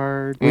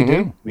Hard. we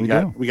do. We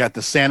got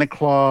the Santa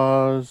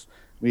Claus.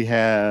 We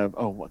have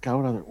what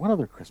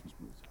other Christmas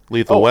movies?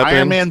 Lethal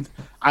Weapon.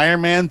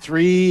 Iron Man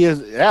 3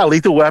 is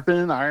Lethal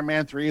Weapon. Iron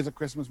Man 3 is a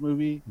Christmas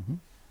movie.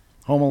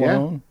 Home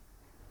Alone.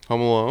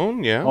 Home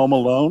Alone, yeah. Home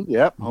Alone.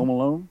 Yep, Home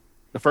Alone.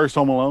 The first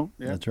Home Alone.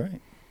 Yeah. That's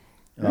right.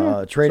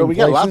 Yeah. Trading we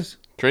got Places.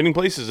 Trading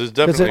Places is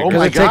Because definitely. Oh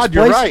my God,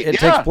 you're right.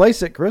 It Yeah. takes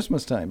place at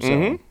Christmas time. So.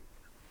 Mhm.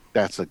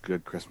 That's a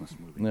good Christmas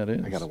movie. That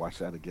is. I got to watch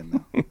that again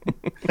now.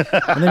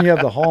 And then you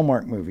have the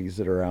Hallmark movies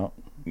that are out.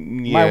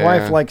 Yeah. My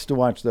wife likes to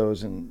watch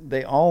those, and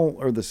they all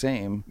are the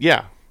same.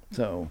 Yeah.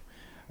 So,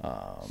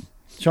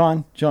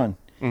 Sean,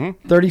 Mhm.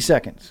 30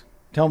 seconds.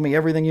 Tell me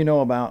everything you know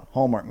about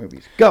Hallmark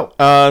movies. Go.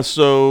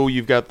 So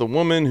you've got the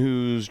woman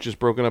who's just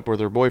broken up with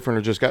her boyfriend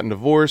or just gotten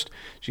divorced.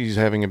 She's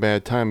having a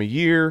bad time of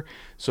year.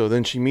 So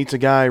then she meets a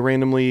guy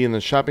randomly in the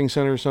shopping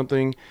center or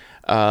something.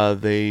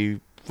 They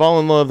fall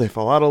in love. They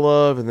fall out of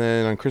love. And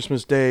then on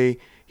Christmas Day,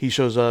 he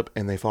shows up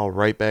and they fall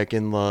right back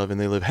in love. And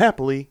they live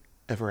happily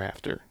ever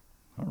after.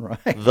 All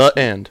right. The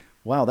end.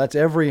 Wow, that's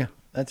every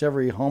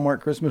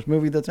Hallmark Christmas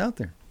movie that's out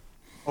there.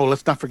 Oh,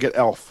 let's not forget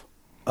Elf.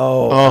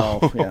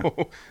 Oh, yeah.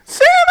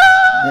 Santa!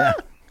 Yeah.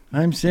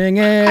 I'm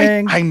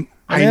singing. I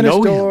I'm in a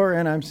know store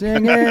and I'm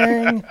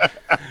singing.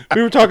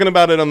 We were talking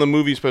about it on the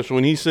movie special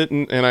when he's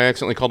sitting, and I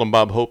accidentally called him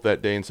Bob Hope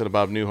that day instead of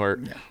Bob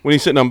Newhart. Yeah. When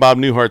he's sitting on Bob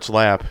Newhart's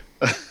lap.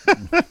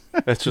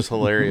 That's just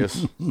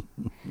hilarious.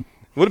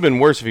 Would have been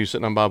worse if he was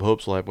sitting on Bob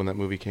Hope's lap when that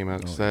movie came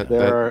out.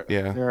 There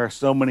are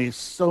so many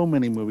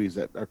movies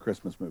that are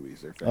Christmas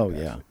movies. They're fantastic. Oh,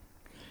 yeah.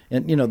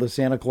 And, the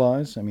Santa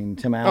Claus. I mean,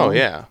 Tim Allen. Oh,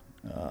 yeah.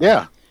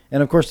 Yeah.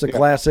 And, of course, the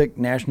classic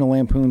National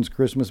Lampoon's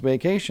Christmas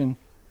Vacation.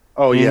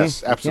 Oh,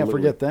 yes,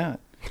 absolutely. Can't forget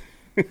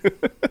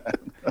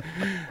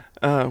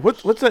that.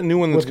 What's that new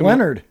one that's with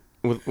Leonard?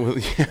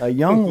 With a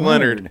young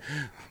Leonard.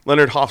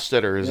 Leonard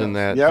Hofstadter is in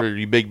that for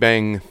you Big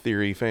Bang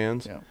Theory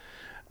fans. Yeah.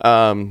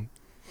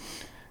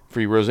 For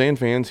you Roseanne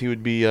fans, he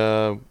would be,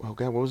 what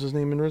was his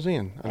name in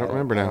Roseanne? I don't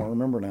remember now. I don't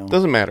remember now.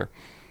 Doesn't matter.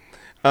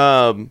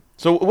 So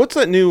what's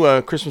that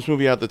new Christmas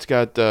movie out that's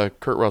got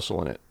Kurt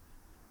Russell in it?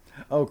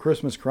 Oh,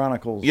 Christmas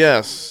Chronicles.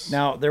 Yes.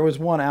 Now, there was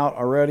one out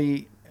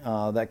already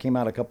that came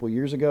out a couple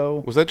years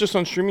ago. Was that just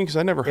on streaming? Because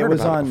I never heard about it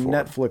before. It was on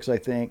Netflix, I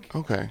think.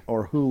 Okay.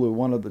 Or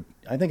Hulu,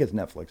 I think it's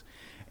Netflix.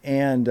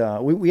 And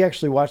we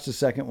actually watched the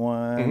second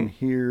one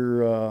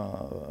here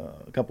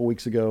a couple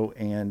weeks ago,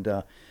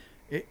 and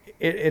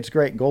it's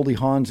great. Goldie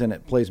Hawn's in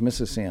it, plays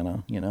Mrs.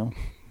 Santa,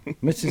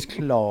 Mrs.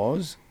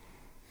 Claus.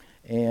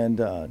 And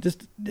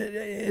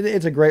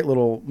it's a great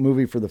little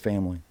movie for the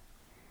family.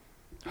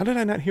 How did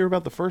I not hear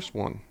about the first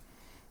one?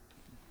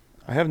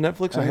 I have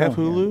Netflix. I have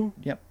Hulu.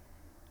 Yeah. Yep.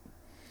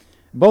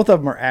 Both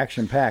of them are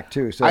action-packed,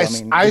 too. So,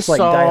 it's like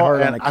Die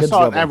Hard on a kid's I saw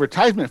level. an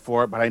advertisement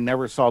for it, but I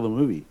never saw the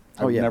movie.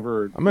 I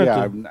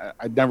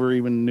never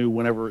even knew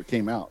whenever it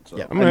came out. So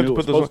I'm going to have to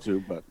put this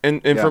on.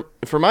 And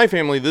for my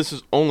family, this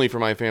is only for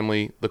my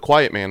family. The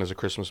Quiet Man is a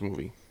Christmas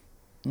movie.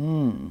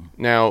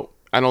 Now,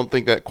 I don't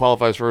think that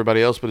qualifies for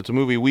everybody else, but it's a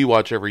movie we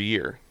watch every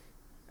year.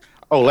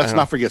 Oh, let's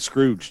not forget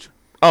Scrooged.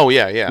 Oh,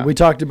 yeah. We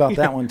talked about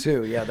that one,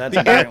 too. Yeah, that's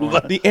a great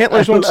one. The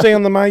antlers won't stay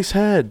on the mice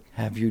head.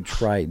 Have you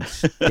tried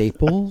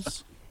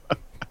Staples?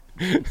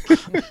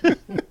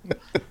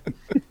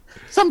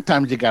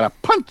 Sometimes you got to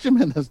punch him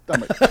in the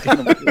stomach.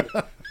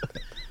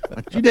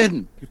 But you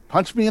didn't. You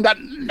punched me in that.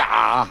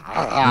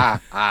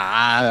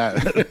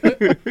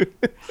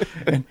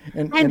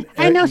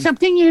 I know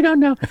something you don't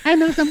know. I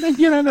know something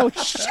you don't know.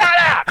 Shut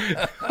up!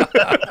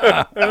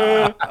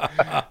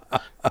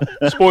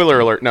 Spoiler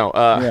alert. No.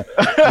 Yeah.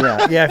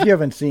 If you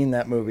haven't seen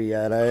that movie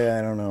yet,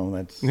 I don't know.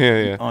 That's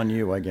on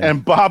you, I guess.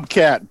 And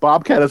Bobcat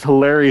is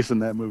hilarious in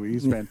that movie.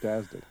 He's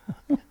fantastic.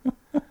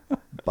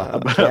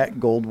 Bobcat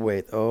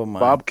Goldthwait. Oh my.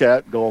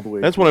 Bobcat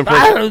Goldthwait. That's one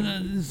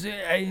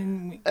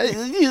impression.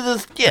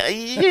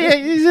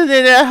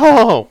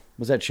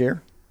 Was that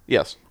Cher?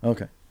 Yes.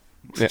 Okay.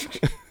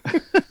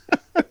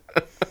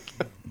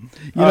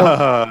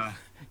 Yeah.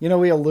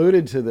 We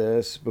alluded to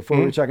this before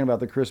we were talking about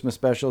the Christmas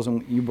specials,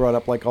 and you brought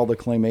up like all the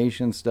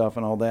claymation stuff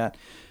and all that.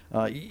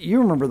 You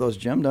remember those,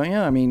 Jim, don't you?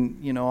 I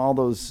mean, all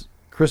those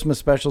Christmas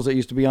specials that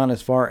used to be on,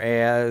 as far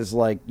as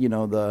like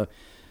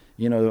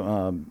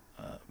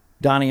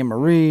Donnie and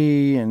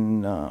Marie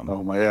and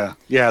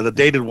the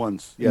dated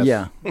ones.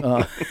 Yes.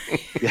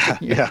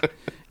 Yeah.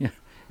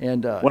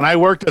 And when I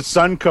worked at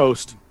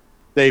Suncoast,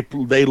 they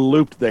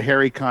looped the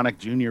Harry Connick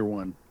Jr.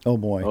 one. Oh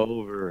boy.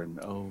 Over and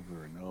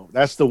over and over.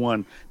 That's the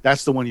one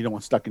you don't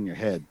want stuck in your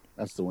head.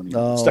 That's the one you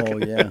want stuck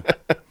in your head.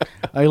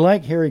 I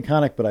like Harry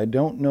Connick, but I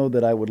don't know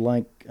that I would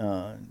like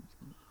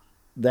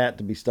that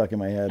to be stuck in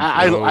my head.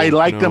 I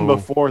liked him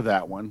before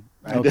that one.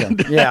 Okay.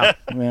 Yeah.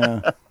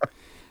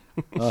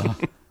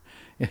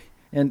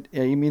 And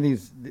you mean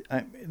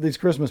these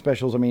Christmas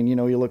specials? I mean,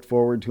 you look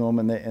forward to them,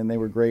 and they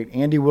were great.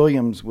 Andy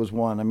Williams was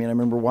one. I mean, I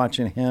remember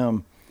watching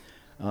him,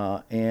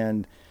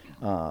 and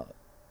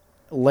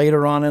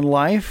later on in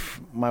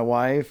life, my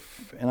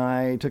wife and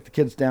I took the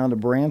kids down to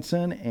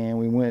Branson, and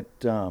we went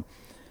to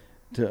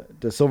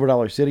Silver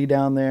Dollar City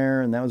down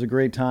there, and that was a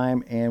great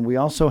time. And we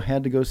also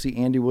had to go see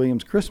Andy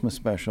Williams' Christmas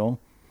special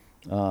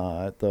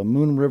at the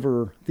Moon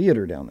River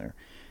Theater down there,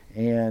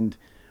 and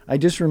I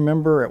just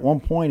remember at one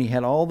point he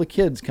had all the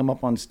kids come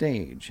up on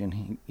stage,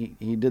 and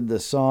he did the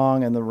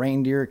song, and the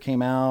reindeer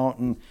came out,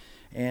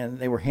 and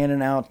they were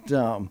handing out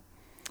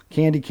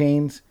candy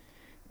canes.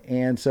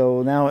 And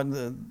so now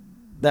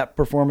that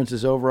performance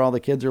is over. All the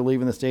kids are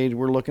leaving the stage.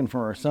 We're looking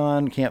for our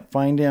son, can't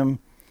find him,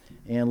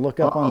 and look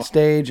up on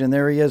stage, and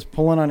there he is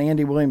pulling on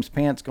Andy Williams'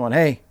 pants going,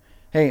 hey,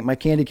 my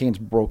candy cane's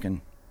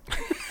broken.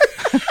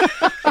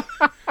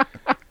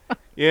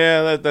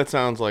 Yeah, that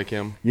sounds like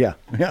him. Yeah.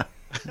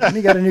 And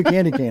he got a new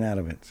candy cane out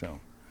of it.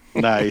 So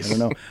nice. I don't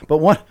know,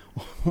 but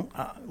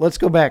let's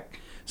go back.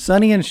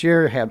 Sonny and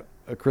Cher had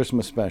a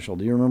Christmas special.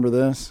 Do you remember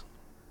this?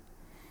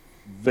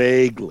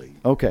 Vaguely.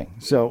 Okay,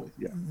 so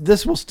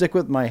this will stick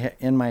with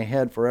in my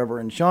head forever.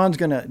 And Sean's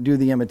gonna do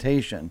the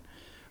imitation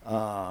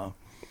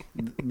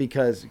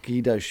because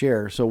he does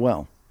Cher so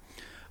well.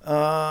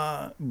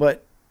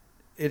 But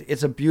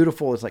it's a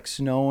beautiful. It's like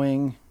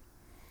snowing.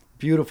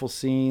 Beautiful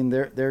scene.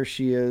 There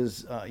she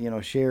is.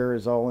 Cher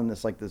is all in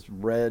this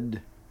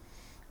red,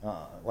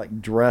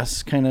 like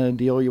dress kind of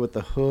deal with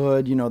the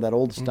hood. That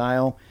old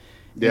style.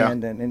 Yeah.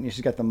 And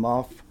she's got the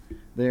muff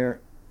there.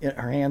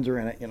 Her hands are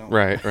in it.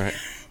 Right.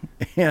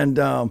 and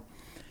the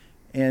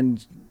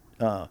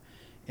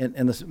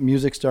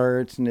music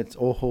starts and it's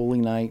 "Oh Holy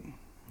Night"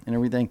 and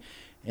everything,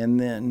 and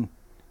then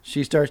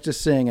she starts to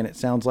sing and it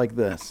sounds like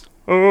this.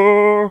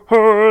 Oh,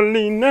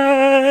 holy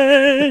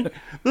night,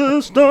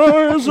 the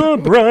stars are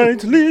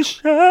brightly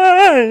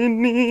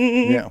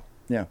shining.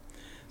 Yeah.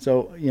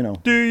 So,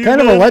 Do you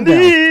kind of a letdown.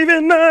 believe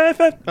in life?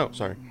 Oh,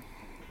 sorry.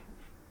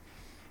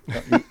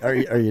 Are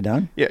you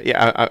done?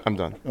 Yeah, I'm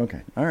done.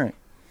 Okay. All right.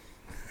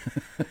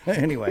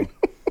 Anyway,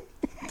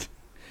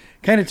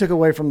 kind of took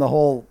away from the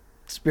whole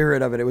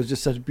spirit of it. It was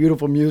just such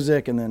beautiful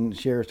music, and then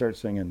Cher starts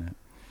singing that.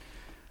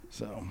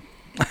 So,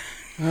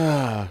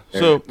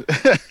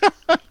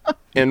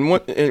 and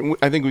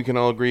I think we can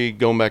all agree,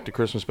 going back to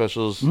Christmas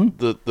specials,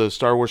 the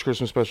Star Wars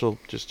Christmas special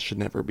just should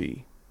never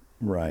be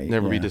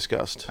be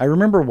discussed. I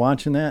remember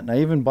watching that, and I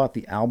even bought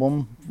the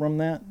album from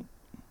that.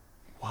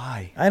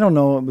 Why? I don't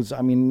know. It was,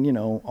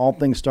 all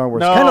things Star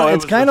Wars. No,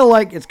 it's kind of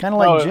like Jim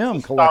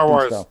collecting Star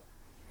Wars stuff.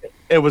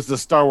 It was the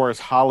Star Wars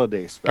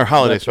holiday special. Or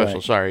holiday That's special.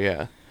 right. Sorry,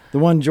 yeah. The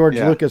one George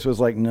Lucas was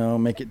like, no,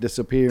 make it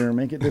disappear.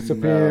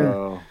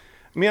 No.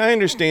 I mean, I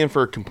understand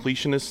for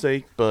completionist's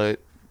sake, but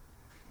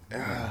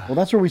Well,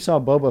 that's where we saw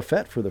Boba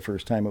Fett for the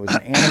first time. It was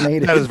an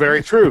animated. That is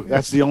very true.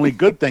 That's the only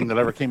good thing that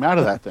ever came out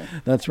of that thing.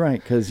 That's right,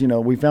 because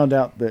we found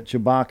out that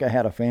Chewbacca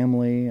had a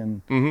family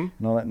and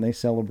all that, and they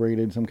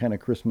celebrated some kind of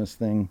Christmas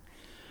thing.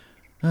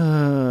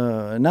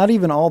 Not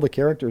even all the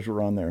characters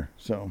were on there,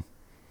 so.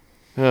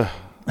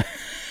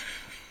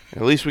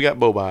 At least we got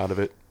Boba out of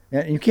it.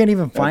 Yeah, you can't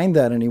even find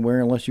that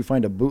anywhere unless you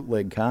find a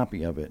bootleg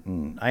copy of it,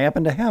 and I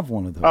happen to have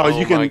one of those.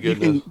 Oh, my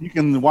goodness. you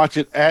can watch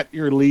it at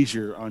your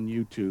leisure on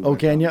YouTube. Oh,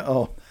 can you?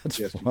 Oh, that's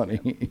Yes, you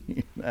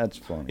funny. That's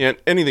funny. Yeah,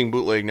 anything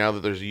bootleg now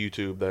that there's a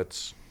YouTube,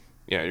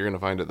 you're going to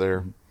find it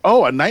there.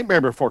 Oh, A Nightmare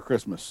Before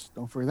Christmas.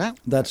 Don't forget that.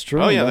 That's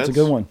true. Oh, yeah. That's a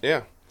good one.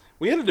 Yeah.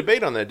 We had a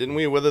debate on that, didn't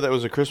we? Whether that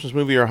was a Christmas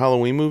movie or a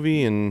Halloween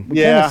movie, and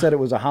We kind of said it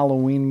was a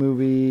Halloween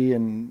movie,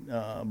 and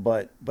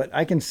but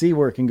I can see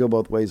where it can go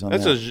both ways on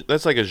that.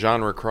 that's like a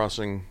genre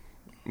crossing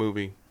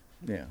movie.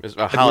 Yeah, It's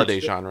a holiday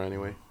genre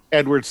anyway.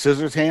 Edward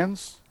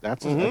Scissorhands.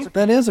 That's a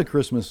that is a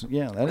Christmas.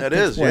 Yeah, That takes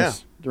is,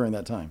 place during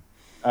that time.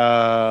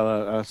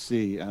 let's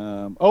see.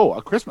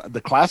 A Christmas,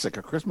 the classic,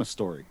 A Christmas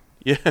Story.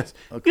 Yes.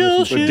 A You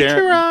Christmas should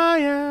Darren-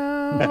 try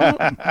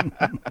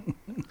out.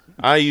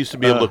 I used to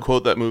be able to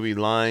quote that movie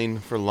line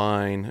for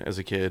line as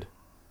a kid.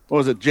 What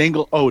was it?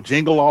 Jingle All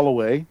the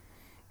Way.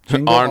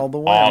 Jingle all the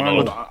way.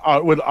 Arnold.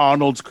 With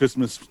Arnold's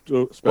Christmas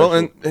special. Well,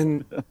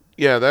 and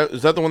yeah,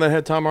 is that the one that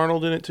had Tom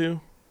Arnold in it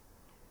too?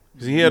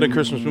 Because he had a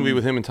Christmas movie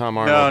with him and Tom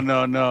Arnold.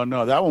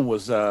 No. That one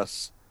was.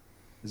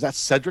 Is that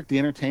Cedric the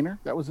Entertainer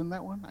that was in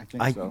that one? I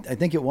think so. I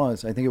think it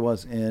was.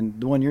 And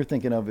the one you're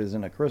thinking of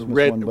isn't a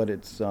Christmas one, but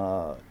it's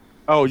the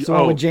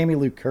one with Jamie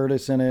Lee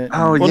Curtis in it.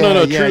 Oh, Well, yeah,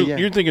 no, yeah, True, yeah.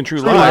 you're thinking True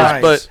True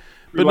Lies, Lies.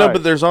 but no,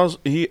 but there's also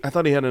I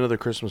thought he had another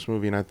Christmas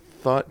movie, and I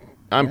thought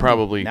I'm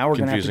probably Now we're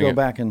gonna have to confusing go it.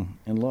 back and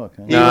look.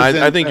 Huh? No, was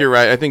I in- think you're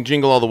right. I think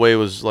Jingle All the Way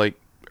was like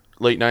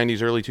late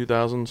 '90s, early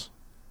 2000s.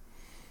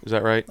 Is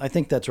that right? I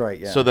think that's right.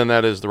 Yeah. So then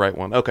that is the right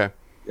one. Okay.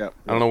 Yeah.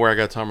 I don't know where I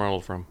got Tom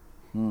Arnold from.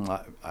 And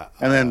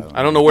then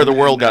I don't know where the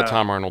world got uh,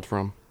 Tom Arnold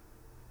from.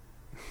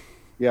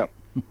 Yep.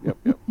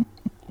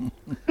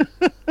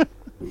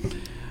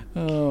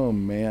 Oh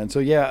man. So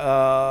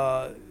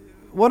yeah.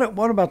 What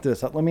about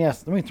this? Let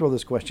me throw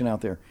this question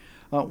out there.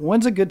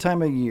 When's a good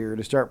time of year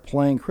to start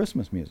playing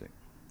Christmas music?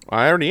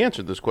 I already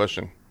answered this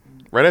question.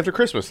 Right after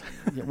Christmas.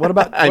 Yeah, what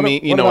about? I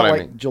mean, you know what I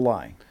mean.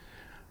 July.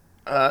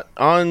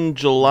 On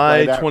July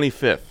Right out-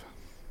 25th.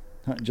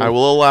 I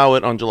will allow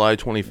it on July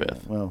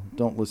 25th. Well,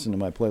 don't listen to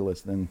my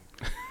playlist then.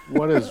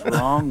 What is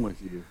wrong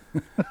with you?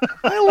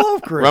 I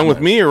love Christmas. Wrong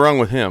with me or wrong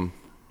with him?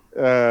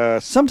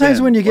 Sometimes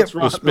Spin. when you get- what's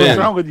wrong, Spin. what's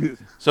wrong with you?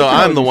 So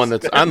I'm the one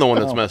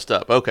that's messed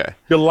up. Okay.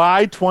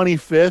 July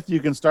 25th, you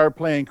can start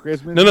playing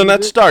Christmas. No, not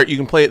music? start. You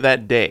can play it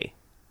that day.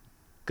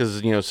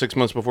 Because 6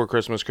 months before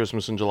Christmas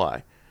in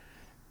July.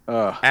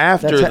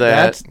 After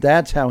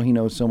that's how he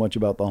knows so much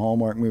about the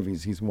Hallmark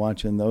movies. He's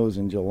watching those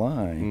in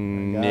July.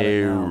 I got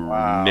it now.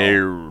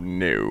 Wow.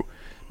 No.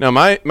 Now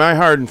my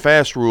hard and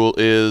fast rule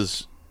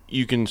is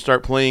you can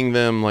start playing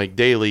them like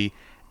daily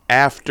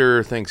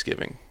after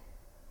Thanksgiving.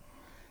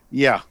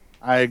 Yeah,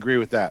 I agree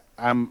with that.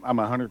 I'm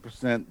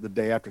 100% the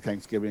day after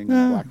Thanksgiving,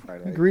 Black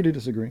Friday. Agree to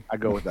disagree. I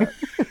go with that.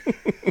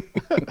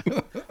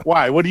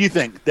 Why? What do you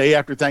think? Day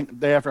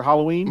after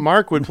Halloween?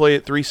 Mark would play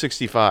it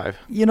 365.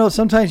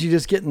 Sometimes you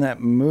just get in that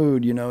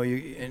mood.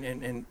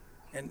 And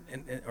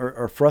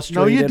or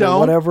frustrated don't. or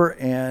whatever,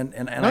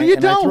 and I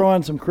throw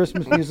on some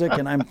Christmas music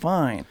and I'm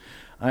fine.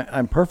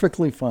 I'm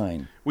perfectly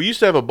fine. We used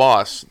to have a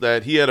boss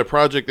that he had a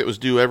project that was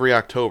due every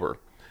October,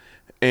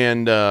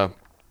 and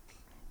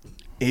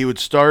you'd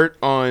start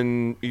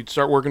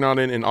working on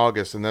it in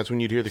August, and that's when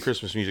you'd hear the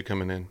Christmas music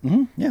coming in.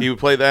 Mm-hmm, yeah. He would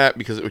play that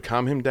because it would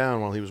calm him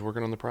down while he was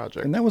working on the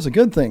project. And that was a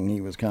good thing.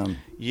 He was calm.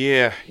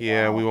 Yeah.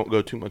 Wow. We won't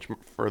go too much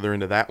further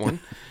into that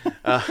one.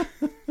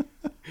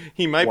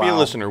 He might be a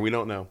listener. We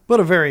don't know. But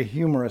a very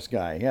humorous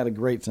guy. He had a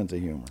great sense of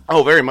humor.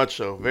 Oh, very much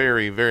so.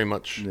 Very, very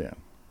much. Yeah.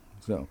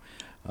 So,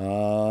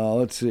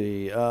 let's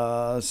see.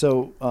 What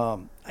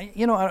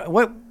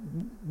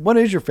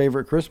is your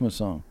favorite Christmas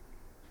song?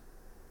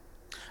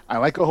 I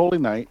like A Holy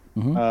Night.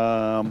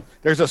 Mm-hmm.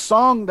 There's a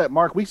song that,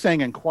 Mark, we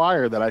sang in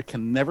choir that I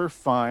can never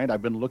find.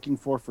 I've been looking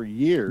for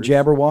years.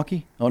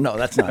 Jabberwocky? Oh, no,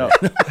 that's not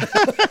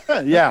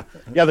it. Yeah,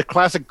 the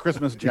classic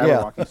Christmas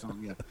Jabberwocky song.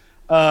 Yeah.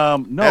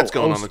 No, that's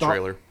going on the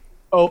trailer.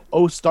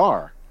 Oh,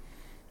 Star.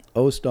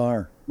 Oh,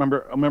 Star.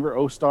 Remember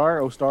Oh Star?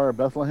 Oh Star of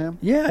Bethlehem?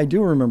 Yeah, I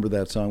do remember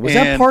that song. Was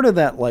that part of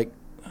that,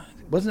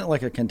 wasn't it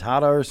like a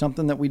cantata or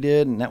something that we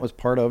did, and that was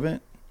part of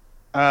it?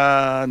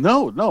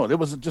 No, it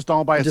was just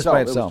all by itself. Just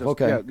by itself,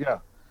 okay. Yeah.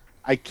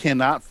 I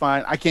can't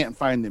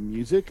find the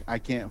music. I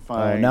can't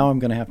find. Now I'm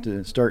going to have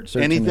to start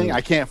searching anything.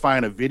 I can't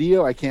find a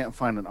video. I can't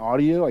find an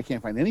audio. I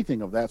can't find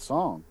anything of that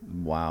song.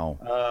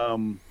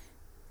 Wow.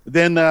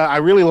 Then I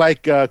really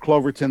like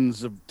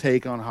Cloverton's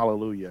take on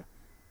Hallelujah.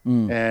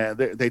 And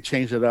they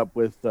changed it up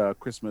with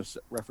Christmas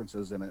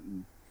references in it,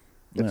 and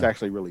it's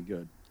actually really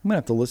good. I'm going to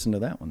have to listen to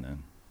that one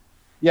then.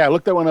 Yeah,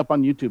 look that one up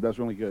on YouTube. That's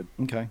really good.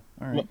 Okay,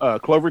 all right.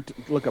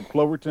 Look up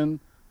Cloverton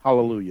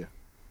Hallelujah.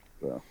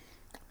 So.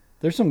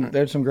 There's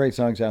some great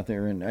songs out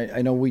there, and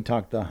I know we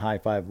talked the high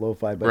five, low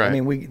five, but right.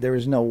 I mean there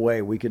is no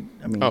way we could.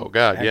 I mean, oh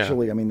God,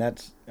 actually, yeah. I mean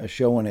that's a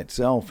show in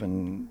itself,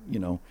 and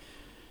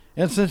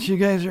and since you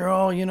guys are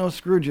all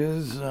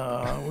Scrooges,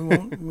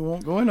 we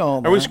won't go into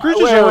all that. Are we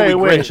Scrooges or are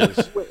we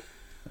Grinches?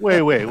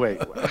 Wait.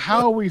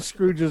 How are we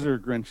Scrooges or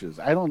Grinches?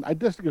 I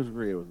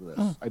disagree with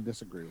this. I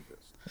disagree with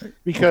this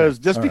because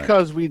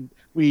because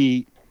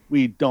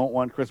we don't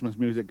want Christmas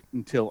music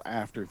until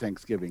after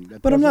Thanksgiving.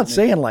 But I'm not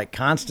saying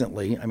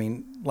constantly. I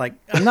mean,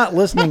 I'm not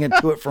listening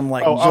to it from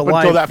July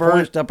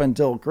 1st up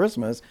until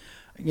Christmas.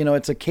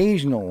 It's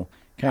occasional.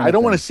 I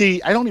don't want to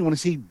see. I don't even want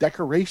to see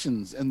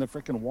decorations in the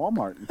freaking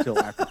Walmart until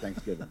after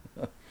Thanksgiving.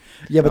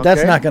 Yeah, but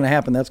that's not going to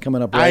happen. That's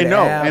coming up right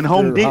after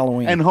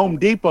Halloween. And Home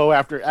Depot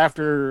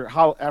after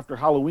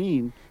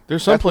Halloween.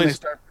 There's some places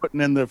they start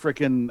putting in the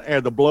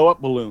freaking the blow up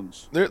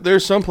balloons.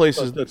 There's some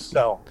places that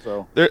sell.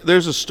 So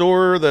there's a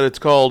store that it's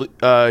called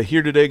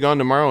Here Today, Gone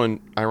Tomorrow,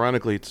 and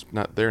ironically, it's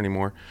not there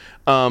anymore.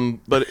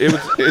 But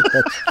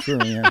that's true.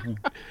 Yeah.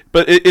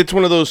 But it's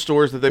one of those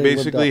stores that they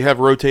basically have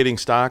rotating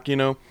stock,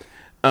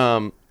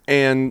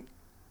 and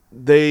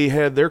they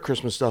had their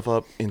Christmas stuff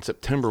up in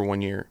September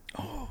one year.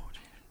 Oh,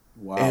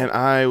 wow! And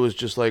I was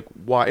just like,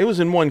 why? It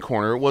was in one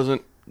corner. It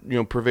wasn't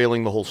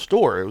prevailing the whole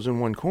store. It was in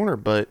one corner,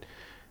 but.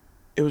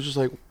 It was just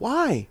like,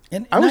 why?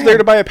 And I was there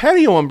to buy a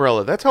patio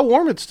umbrella. That's how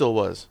warm it still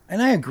was.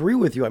 And I agree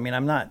with you. I mean,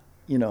 I'm not,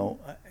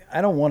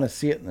 I don't want to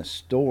see it in the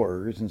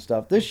stores and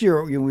stuff. This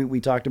year,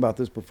 we talked about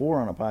this before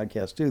on a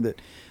podcast too,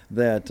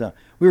 that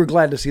we were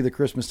glad to see the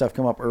Christmas stuff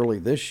come up early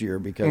this year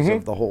because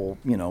of the whole,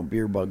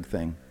 beer bug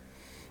thing.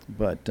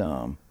 But,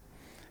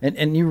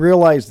 and you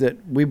realize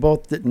that we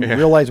both didn't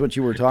realize what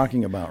you were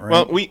talking about, right?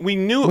 Well, we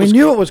knew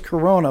it was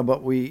Corona,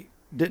 but we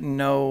didn't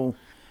know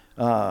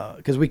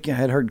because we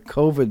had heard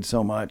COVID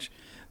so much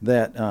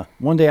that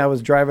one day I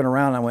was driving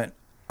around and I went,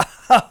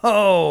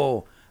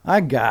 oh, I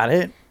got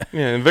it.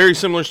 Yeah, and very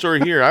similar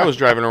story here. I was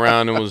driving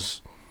around and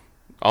was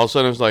all of a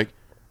sudden I was like,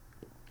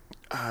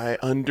 I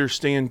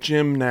understand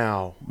Jim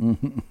now.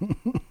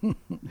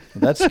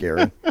 That's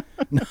scary.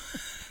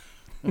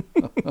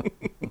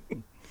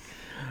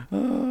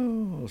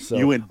 So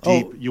you went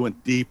deep. You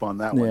went deep on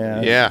that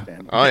one. Yeah.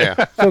 Oh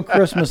yeah. So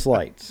Christmas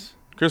lights.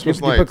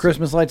 Christmas you lights. Put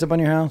Christmas lights up on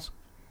your house?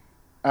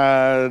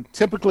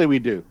 Typically we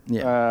do.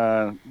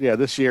 Yeah.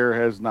 This year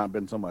has not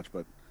been so much,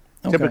 but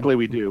typically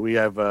we do. We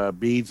have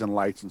beads and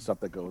lights and stuff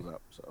that goes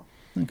up. So.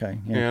 Okay.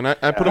 Yeah, and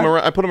I put them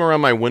around. I put them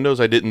around my windows.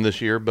 I didn't this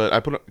year, but I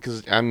put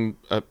because I'm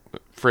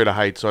afraid of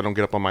heights, so I don't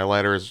get up on my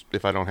ladders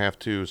if I don't have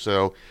to.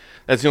 So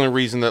that's the only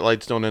reason that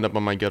lights don't end up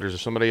on my gutters.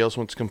 If somebody else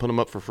wants to come put them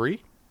up for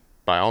free,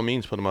 by all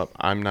means, put them up.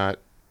 I'm not.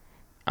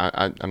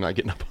 I'm not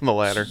getting up on the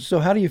ladder. So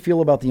how do you feel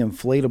about the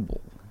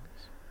inflatable?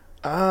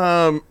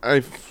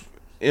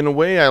 In a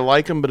way, I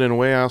like them, but in a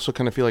way, I also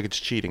kind of feel like it's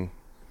cheating.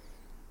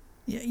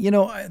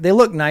 They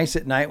look nice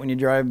at night when you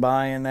drive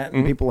by and that,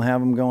 and people have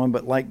them going.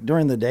 But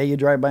during the day, you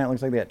drive by, and it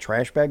looks like they got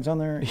trash bags on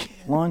their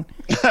lawn.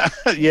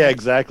 Yeah,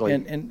 exactly.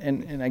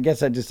 And I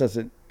guess that just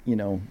doesn't,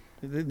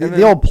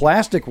 the old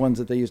plastic ones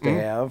that they used to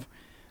have,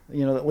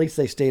 at least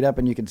they stayed up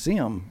and you could see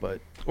them.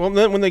 But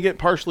then when they get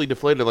partially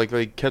deflated, like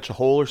they catch a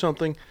hole or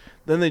something,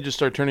 then they just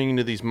start turning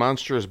into these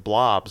monstrous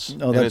blobs.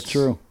 Oh, that's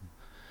true.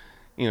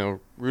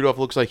 Rudolph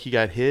looks like he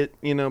got hit,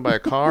 by a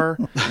car,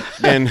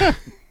 and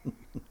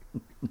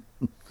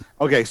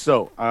Okay,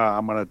 so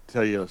I'm going to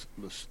tell you a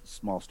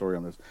small story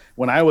on this.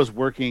 When I was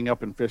working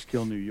up in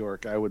Fishkill, New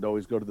York, I would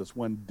always go to this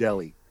one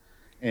deli,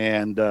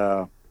 and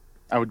I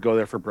would go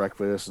there for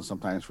breakfast, and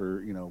sometimes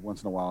for,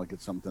 once in a while I'd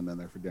get something in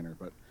there for dinner.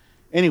 But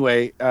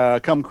anyway,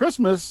 come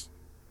Christmas,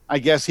 I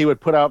guess he would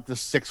put out this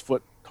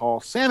 6-foot tall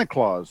Santa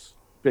Claus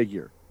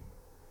figure,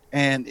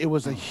 and it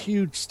was a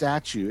huge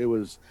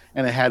statue.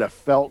 And it had a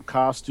felt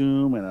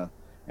costume and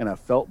a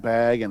felt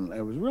bag, and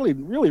it was really,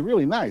 really,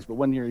 really nice. But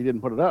one year he didn't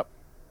put it up.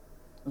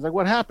 I was like,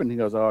 "What happened?" He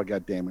goes, "Oh, it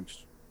got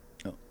damaged."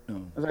 Oh, no. I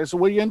was like, "So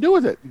what are you gonna do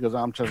with it?" He goes,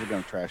 "I'm just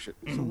gonna trash it."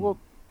 I said, "Well,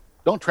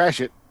 don't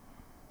trash it.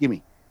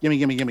 Gimme. And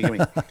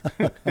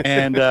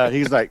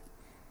he's like,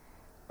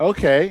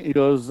 "Okay." He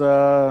goes,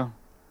 "What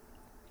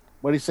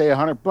do you say,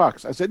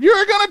 $100?" I said,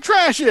 "You're gonna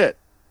trash it."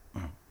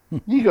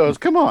 He goes,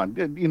 "Come on,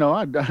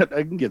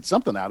 I can get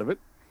something out of it."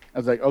 I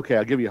was like, "Okay,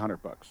 I'll give you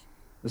 $100."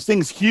 This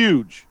thing's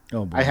huge.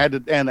 Oh, boy. I had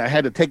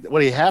to take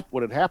what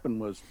had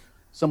happened was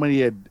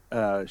somebody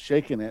had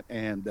shaken it,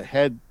 and the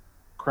head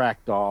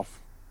cracked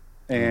off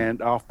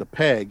and off the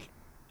peg,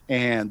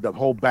 and the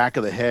whole back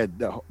of the head,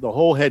 the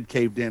whole head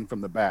caved in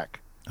from the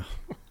back.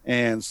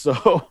 And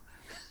so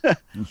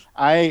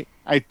I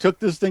took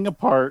this thing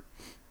apart.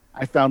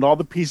 I found all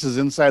the pieces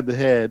inside the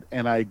head,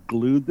 and I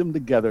glued them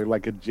together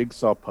like a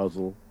jigsaw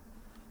puzzle,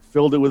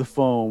 filled it with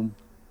foam,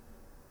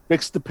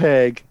 fixed the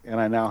peg,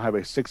 and I now have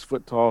a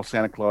 6-foot tall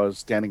Santa Claus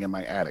standing in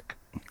my attic.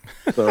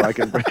 So I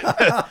can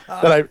that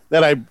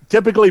I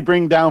typically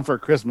bring down for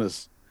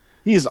Christmas.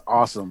 He's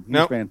awesome.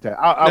 He's fantastic.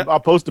 I'll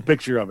post a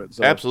picture of it.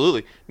 So.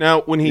 Absolutely.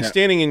 Now, when he's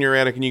standing in your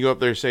attic and you go up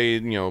there, say,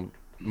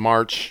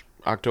 March,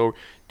 October,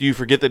 do you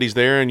forget that he's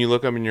there and you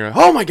look up and you're like,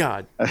 "Oh my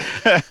God"?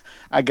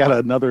 I got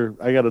another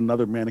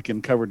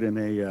mannequin covered in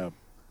a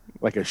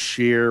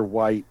sheer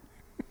white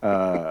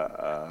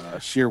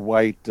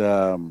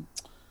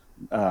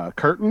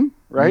curtain,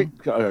 right?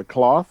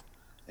 Cloth.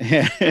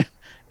 And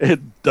it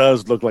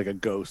does look like a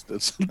ghost.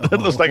 It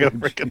looks like a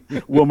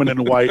freaking woman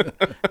in white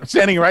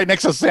standing right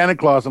next to Santa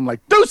Claus. I'm like,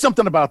 do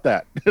something about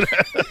that.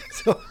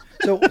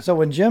 So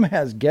when Jim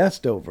has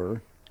guests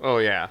over, oh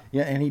yeah,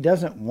 and he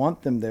doesn't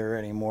want them there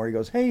anymore, he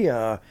goes, "Hey,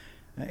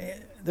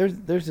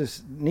 there's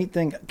this neat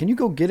thing. Can you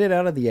go get it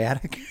out of the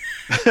attic?"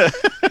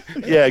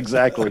 Yeah,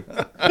 exactly.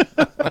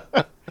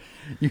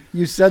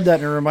 You said that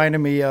and it reminded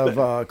me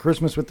of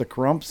Christmas with the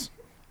Crumps.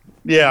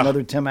 Yeah,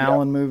 another Tim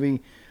Allen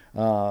movie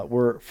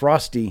where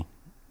Frosty,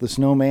 the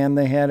snowman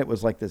they had, it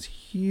was like this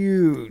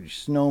huge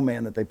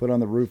snowman that they put on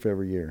the roof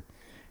every year,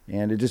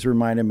 and it just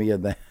reminded me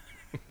of that.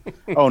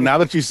 Oh, now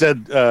that you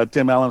said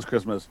Tim Allen's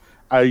Christmas,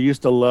 I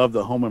used to love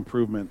the Home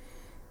Improvement.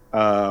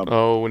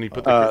 When he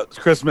put the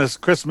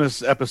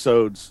Christmas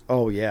episodes.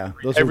 Oh yeah,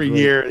 those every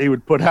year he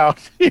would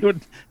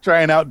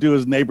try and outdo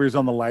his neighbors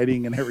on the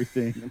lighting and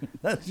everything.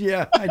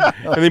 Yeah.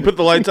 And they put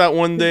the lights out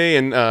one day,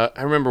 and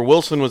I remember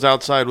Wilson was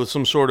outside with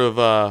some sort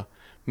of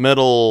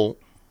metal.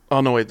 Oh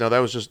no, wait, no, that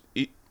was just.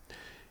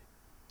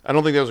 I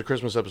don't think that was a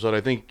Christmas episode.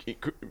 I think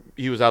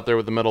he was out there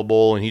with the metal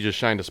bowl, and he just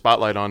shined a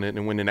spotlight on it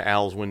and went into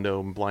Al's window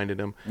and blinded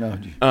him.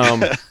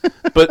 Oh,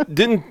 but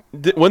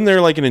wasn't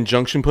there like an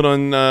injunction put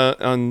on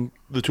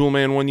the Tool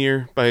Man one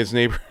year by his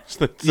neighbors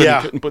that said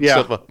he couldn't put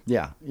stuff up?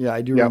 Yeah,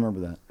 I do remember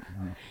that.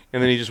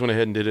 And then he just went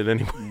ahead and did it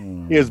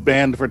anyway. He is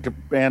banned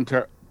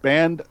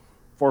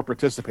for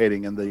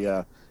participating in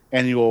the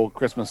annual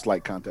Christmas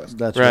light contest.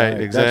 That's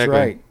right. Exactly. That's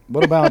right.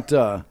 What about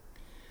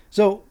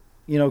so?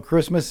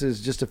 Christmas is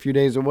just a few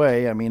days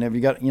away. I mean, have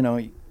you got,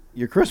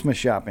 your Christmas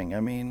shopping? I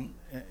mean,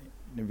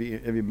 have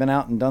you been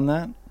out and done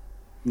that?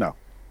 No.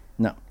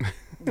 Yeah.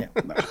 No.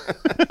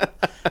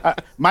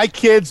 My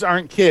kids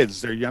aren't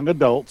kids. They're young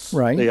adults.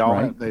 Right. They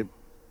all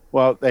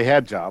they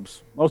had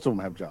jobs. Most of them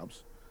have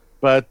jobs.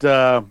 But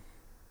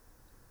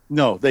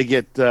no, they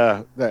get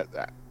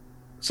that.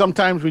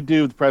 Sometimes we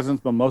do the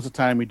presents, but most of the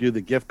time we do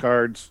the gift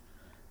cards.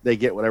 They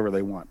get whatever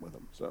they want with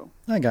them. So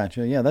I got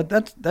you. Yeah,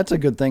 that's a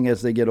good thing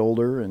as they get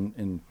older,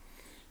 and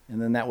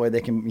then that way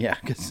they can,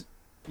 because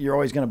you're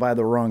always going to buy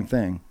the wrong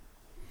thing.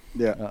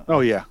 Yeah.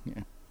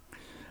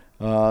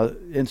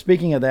 And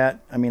speaking of that,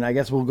 I mean, I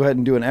guess we'll go ahead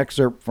and do an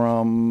excerpt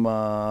from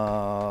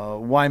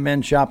Why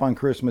Men Shop on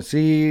Christmas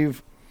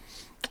Eve.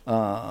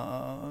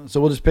 So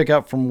we'll just pick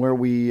up from where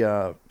we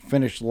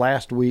finished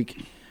last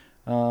week.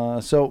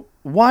 So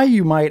why,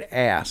 you might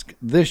ask,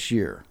 this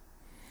year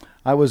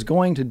I was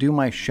going to do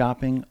my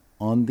shopping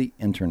on the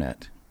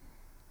internet.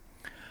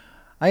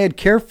 I had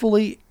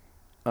carefully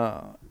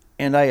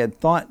and I had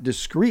thought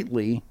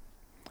discreetly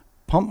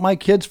pump my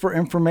kids for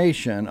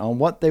information on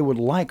what they would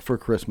like for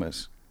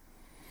Christmas.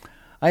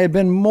 I had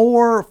been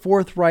more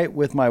forthright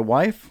with my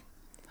wife.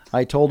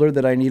 I told her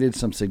that I needed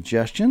some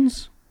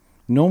suggestions.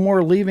 No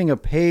more leaving a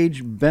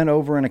page bent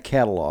over in a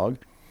catalog,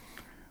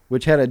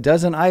 which had a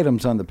dozen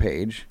items on the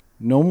page.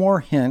 No more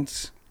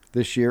hints.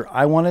 This year,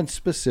 I wanted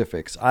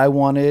specifics. I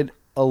wanted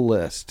a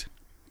list.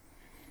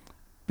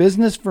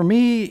 Business for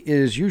me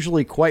is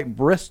usually quite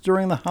brisk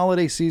during the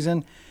holiday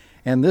season,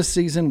 and this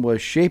season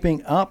was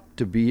shaping up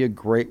to be a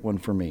great one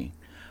for me.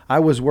 I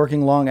was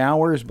working long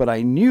hours, but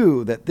I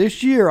knew that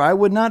this year I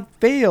would not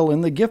fail in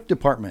the gift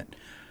department.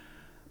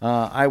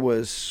 I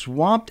was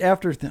swamped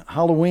after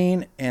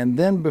Halloween, and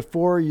then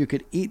before you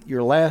could eat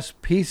your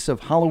last piece of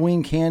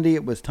Halloween candy,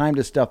 it was time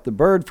to stuff the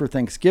bird for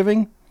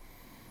Thanksgiving.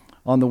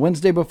 On the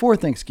Wednesday before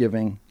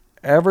Thanksgiving,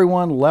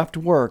 everyone left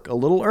work a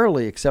little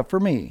early except for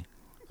me.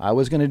 I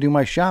was going to do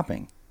my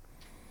shopping.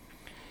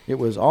 It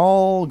was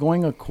all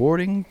going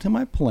according to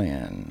my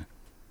plan.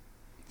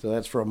 So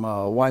that's from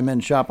Why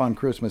Men Shop on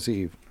Christmas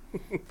Eve.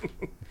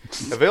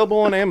 Available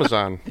on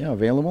Amazon. Yeah,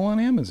 available on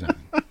Amazon.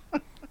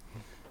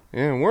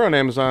 Yeah, we're on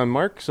Amazon,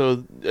 Mark.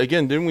 So,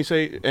 again, didn't we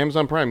say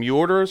Amazon Prime? You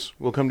order us,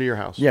 we'll come to your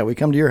house. Yeah, we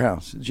come to your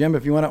house. Jim,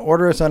 if you want to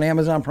order us on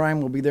Amazon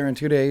Prime, we'll be there in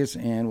 2 days,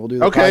 and we'll do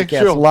the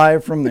podcast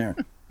live from there.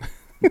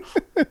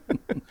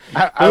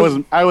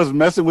 I was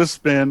messing with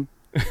Spin.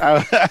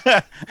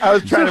 I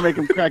was trying to make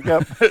him crack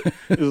up.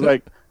 I was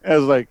like, hey,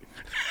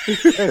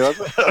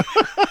 what's up?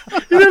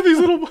 You have these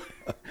little...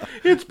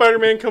 You had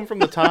Spider-Man come from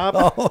the top.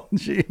 Oh,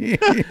 gee.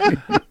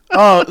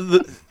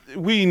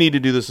 We need to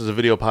do this as a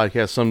video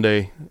podcast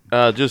someday.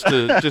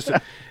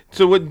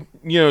 So what,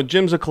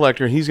 Jim's a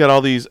collector. He's got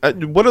all these.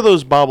 What are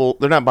those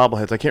they're not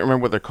bobbleheads. I can't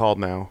remember what they're called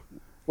now.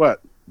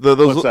 What?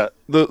 What's that?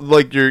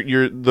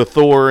 The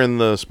Thor and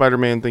the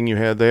Spider-Man thing you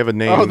had. They have a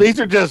name. Oh, these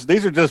are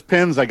just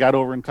pins I got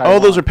over in Taiwan. Oh,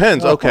 those are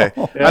pens. Okay.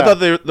 Yeah.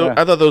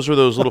 I thought those were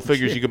those little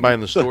figures you could buy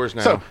in the stores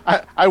now. So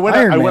I went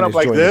up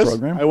like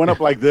this. I went up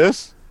like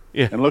this.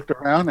 Yeah. And looked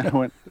around and I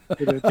went.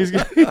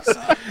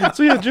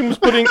 So yeah, Jim was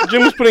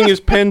putting his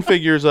pen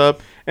figures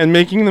up and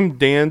making them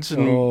dance.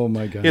 And oh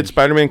my god! He had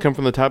Spider-Man come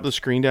from the top of the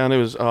screen down. It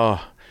was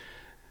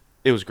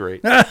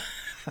great.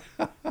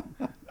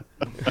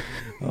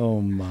 Oh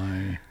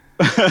my!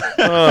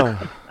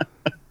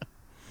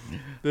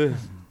 This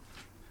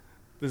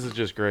is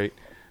just great.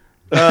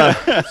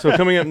 So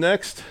coming up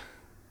next,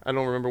 I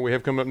don't remember what we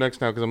have coming up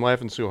next now because I'm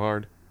laughing so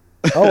hard.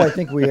 Oh, I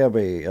think we have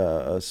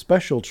a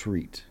special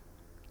treat.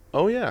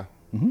 Oh yeah.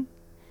 Mm-hmm.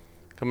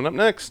 Coming up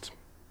next.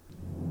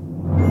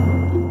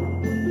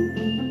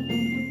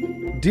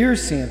 Dear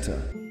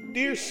Santa.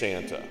 Dear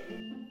Santa.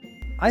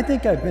 I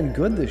think I've been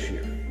good this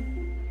year.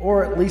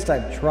 Or at least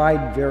I've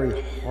tried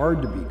very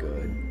hard to be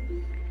good.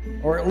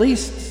 Or at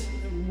least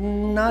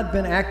not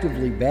been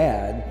actively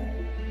bad.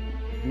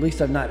 At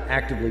least I've not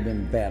actively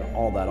been bad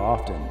all that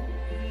often.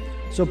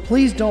 So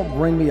please don't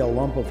bring me a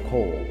lump of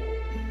coal.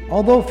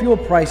 Although fuel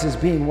prices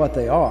being what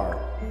they are,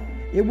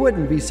 it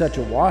wouldn't be such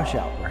a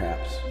washout,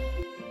 perhaps.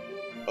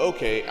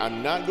 Okay,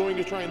 I'm not going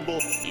to try and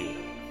bullshit you.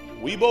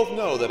 We both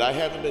know that I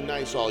haven't been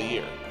nice all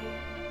year.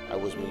 I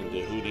was mean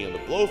to Hootie and the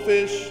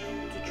Blowfish,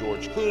 to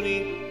George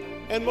Clooney,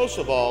 and most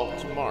of all,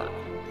 to Mark.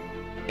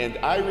 And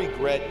I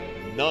regret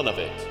none of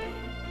it.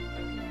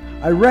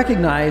 I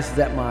recognize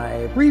that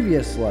my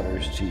previous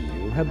letters to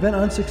you have been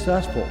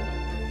unsuccessful,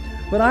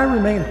 but I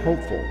remain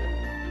hopeful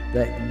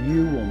that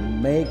you will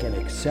make an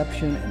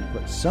exception and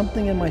put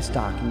something in my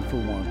stocking for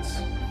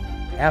once.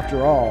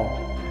 After all,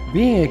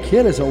 being a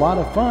kid is a lot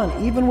of fun,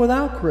 even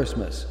without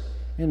Christmas.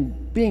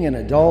 And being an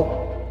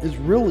adult is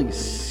really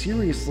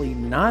seriously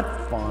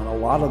not fun a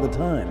lot of the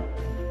time.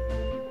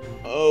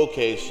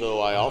 Okay,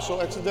 so I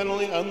also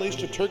accidentally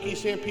unleashed a turkey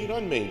stampede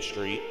on Main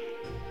Street.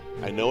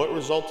 I know it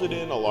resulted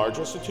in a large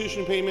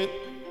restitution payment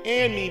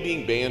and me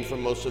being banned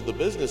from most of the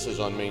businesses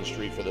on Main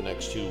Street for the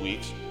next 2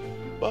 weeks,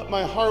 but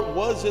my heart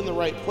was in the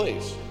right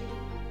place.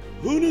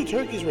 Who knew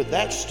turkeys were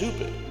that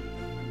stupid?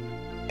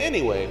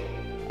 Anyway,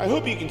 I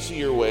hope you can see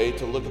your way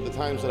to look at the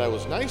times that I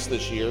was nice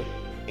this year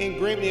and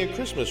grant me a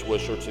Christmas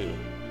wish or two.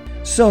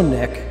 So,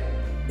 Nick,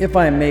 if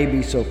I may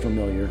be so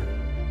familiar,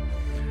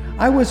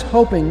 I was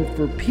hoping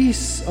for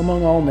peace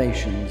among all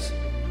nations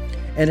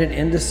and an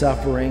end to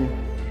suffering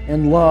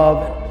and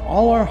love in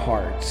all our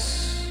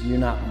hearts. You're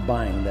not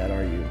buying that,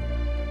 are you?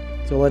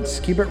 So let's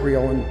keep it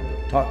real and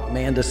talk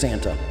man to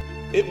Santa.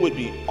 It would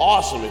be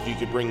awesome if you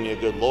could bring me a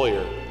good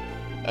lawyer.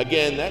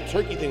 Again, that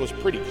turkey thing was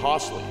pretty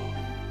costly.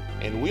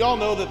 And we all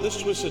know that this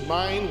twisted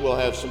mind will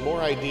have some more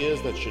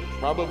ideas that should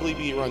probably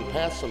be run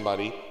past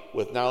somebody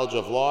with knowledge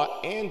of law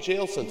and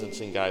jail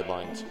sentencing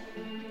guidelines.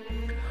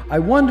 I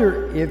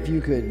wonder if you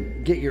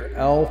could get your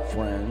elf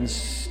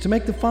friends to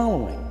make the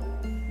following.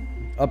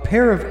 A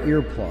pair of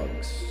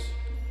earplugs.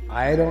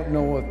 I don't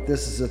know if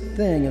this is a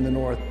thing in the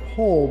North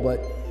Pole,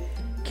 but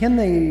can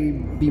they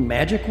be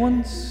magic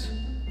ones?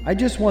 I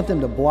just want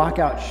them to block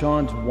out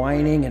Sean's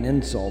whining and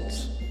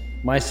insults.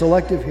 My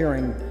selective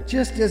hearing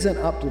just isn't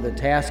up to the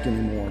task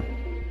anymore.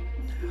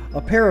 A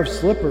pair of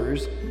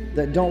slippers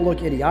that don't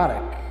look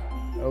idiotic.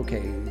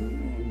 Okay,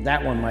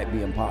 that one might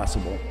be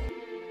impossible.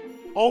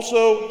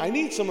 Also, I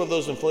need some of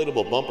those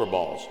inflatable bumper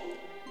balls.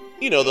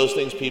 You know, those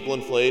things people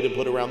inflate and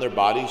put around their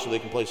bodies so they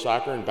can play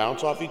soccer and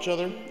bounce off each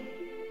other?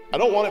 I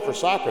don't want it for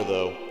soccer,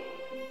 though.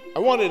 I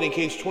want it in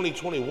case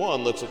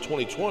 2021 looks at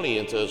 2020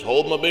 and says,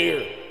 "Hold my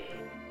beer."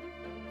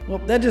 Well,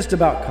 that just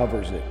about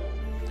covers it.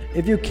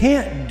 If you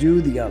can't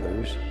do the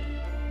others,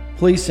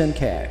 please send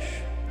cash.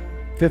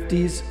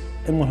 50s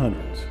and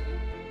 100s.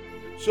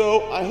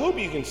 So, I hope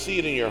you can see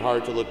it in your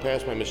heart to look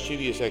past my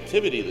mischievous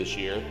activity this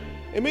year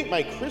and make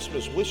my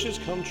Christmas wishes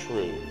come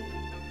true.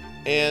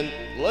 And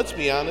let's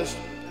be honest,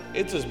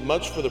 it's as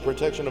much for the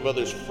protection of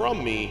others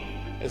from me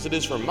as it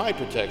is for my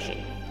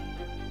protection.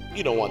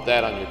 You don't want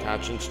that on your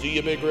conscience, do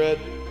you, Big Red?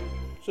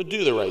 So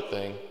do the right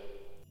thing.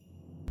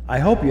 I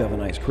hope you have a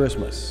nice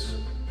Christmas.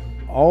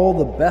 All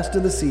the best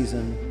of the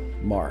season,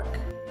 Mark.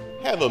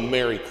 Have a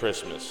Merry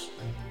Christmas.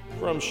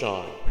 From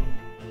Sean.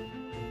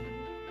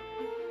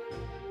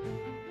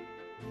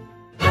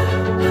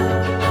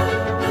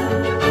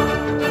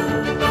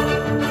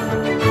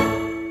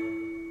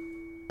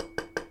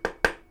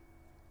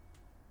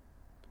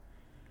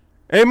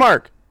 Hey,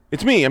 Mark.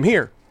 It's me. I'm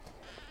here.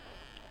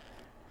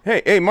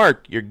 Hey,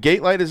 Mark. Your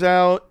gate light is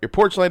out. Your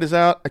porch light is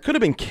out. I could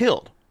have been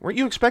killed. Weren't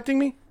you expecting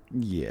me?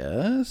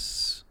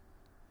 Yes.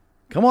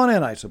 Come on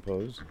in, I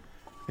suppose.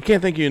 I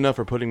can't thank you enough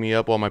for putting me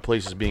up while my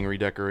place is being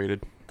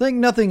redecorated. Think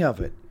nothing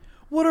of it.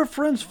 What are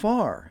friends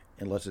for?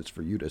 Unless it's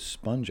for you to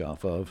sponge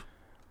off of.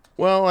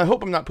 Well, I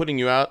hope I'm not putting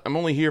you out. I'm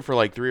only here for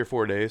like 3 or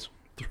 4 days.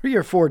 3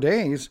 or 4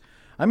 days?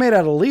 I made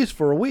out a lease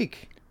for a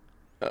week.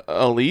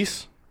 A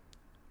lease?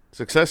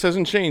 Success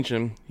hasn't changed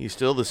him. He's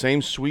still the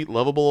same sweet,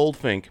 lovable old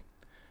Fink.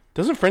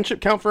 Doesn't friendship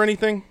count for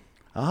anything?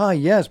 Ah,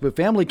 yes, but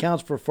family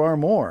counts for far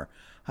more.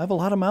 I have a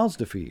lot of mouths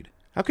to feed.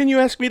 How can you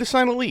ask me to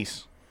sign a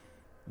lease?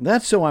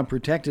 That's so I'm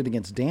protected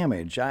against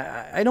damage.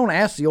 I don't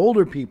ask the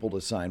older people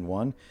to sign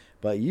one,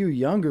 but you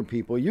younger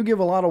people, you give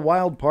a lot of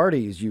wild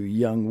parties, you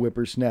young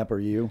whippersnapper,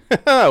 you.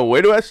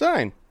 Where do I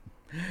sign?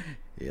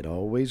 It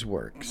always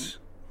works.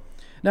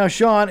 Now,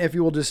 Sean, if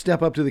you will just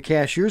step up to the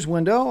cashier's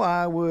window,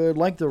 I would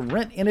like the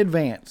rent in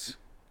advance.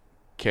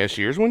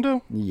 Cashier's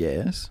window?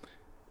 Yes.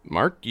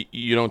 Mark,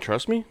 you don't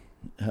trust me?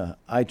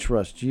 I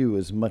trust you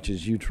as much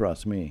as you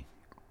trust me.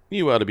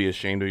 You ought to be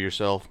ashamed of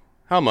yourself.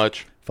 How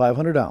much?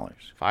 $500.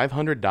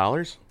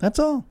 $500? That's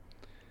all.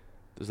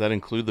 Does that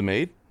include the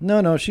maid?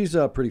 No, she's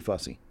pretty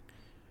fussy.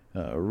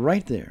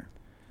 Right there.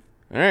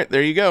 All right,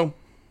 there you go.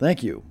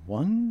 Thank you.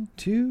 1,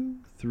 2,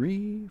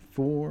 3,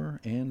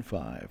 4, and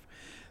 5.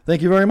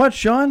 Thank you very much,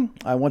 Sean.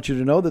 I want you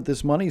to know that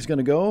this money is going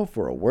to go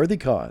for a worthy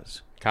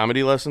cause.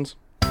 Comedy lessons?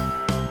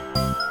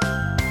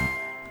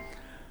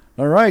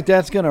 All right,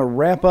 that's going to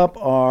wrap up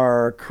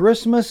our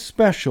Christmas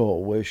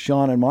special with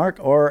Sean and Mark,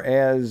 or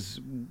as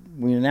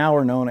we now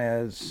are known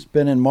as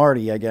Spin and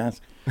Marty, I guess.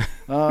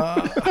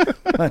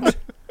 But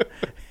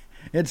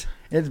it's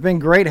been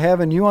great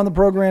having you on the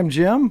program,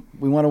 Jim.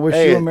 We want to wish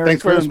you a Merry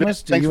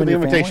Christmas to thanks you for and the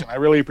your invitation. family. I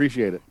really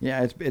appreciate it.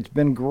 Yeah, it's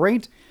been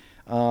great.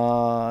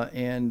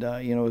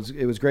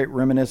 It was great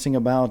reminiscing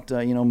about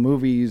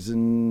movies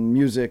and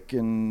music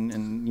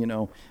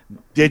and.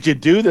 Did you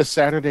do the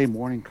Saturday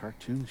morning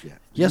cartoons yet?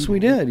 Yes, we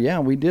did. Yeah,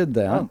 we did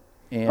that. Oh,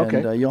 and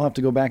okay. You'll have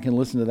to go back and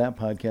listen to that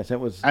podcast.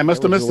 I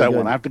must have missed really that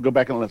one. good. I have to go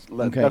back and listen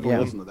to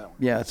that one.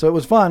 Yeah, so it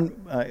was fun.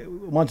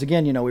 Once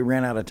again, we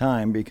ran out of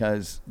time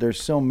because there's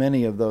so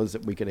many of those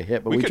that we could have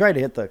hit, but we tried to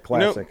hit the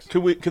classics.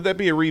 Could that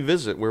be a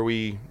revisit where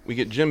we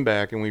get Jim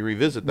back and we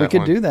revisit that We could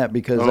one? do that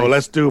because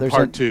let's do a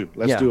part two.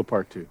 Let's do a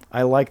part two.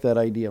 I like that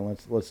idea.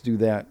 Let's do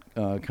that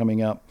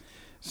coming up.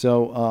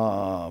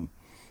 So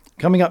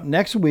coming up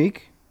next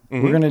week,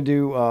 we're going to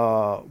do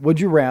Would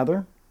You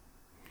Rather.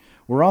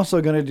 We're also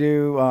going to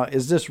do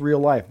Is This Real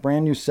Life?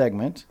 Brand new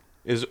segment.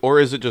 Is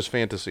it just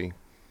fantasy?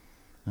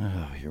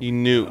 Oh, You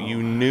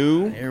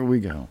knew. Here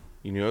we go.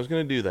 You knew I was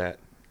going to do that.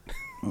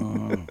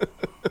 And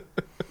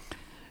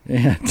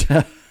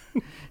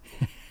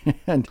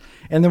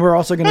then we're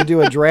also going to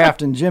do a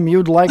draft. And Jim,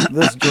 you'd like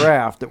this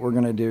draft that we're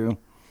going to do.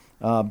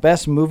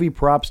 Best movie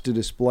props to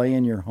display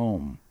in your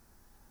home.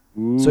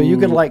 Ooh. So you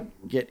could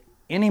get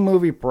any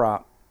movie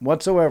prop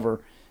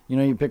whatsoever.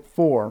 You pick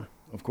 4.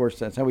 Of course,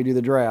 that's how we do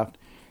the draft.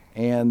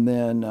 And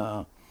then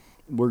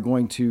we're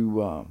going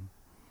to,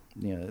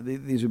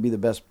 these would be the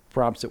best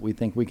props that we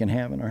think we can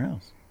have in our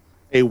house.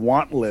 A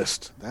want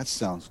list. That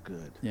sounds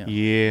good.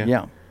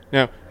 Yeah.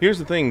 Now, here's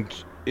the thing.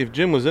 If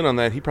Jim was in on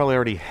that, he probably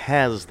already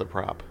has the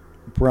prop.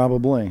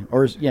 Probably.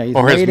 He's has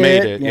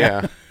made it.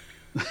 Yeah.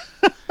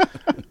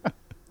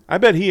 I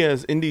bet he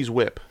has Indy's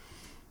whip.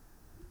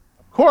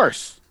 Of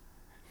course.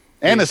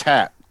 And his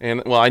hat.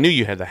 And, well, I knew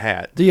you had the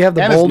hat. Do you have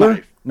the and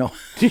boulder? No.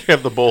 Do you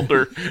have the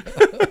boulder?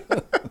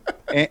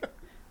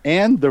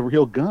 and the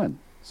real gun.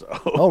 So.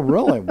 Oh,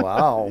 really?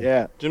 Wow.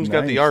 Yeah. Jim's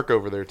got the Ark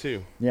over there,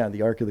 too. Yeah,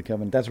 the Ark of the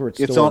Covenant. That's where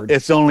it's stored.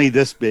 It's only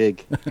this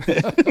big.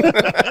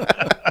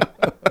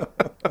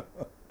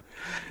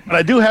 But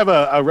I do have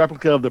a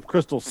replica of the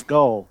Crystal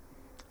Skull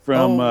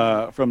from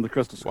the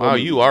Crystal Skull. Wow,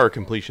 movie. you are a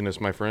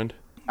completionist, my friend.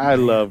 I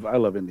love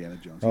Indiana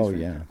Jones. Oh,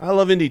 yeah. I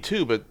love Indy,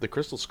 too, but the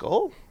Crystal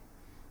Skull?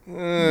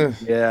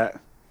 Yeah.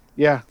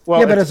 Yeah.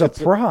 Well, yeah, but as a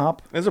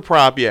prop. As a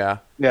prop, yeah.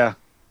 Yeah.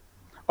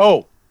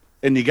 Oh,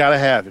 and you gotta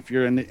have if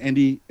you're an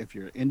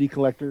indie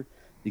collector,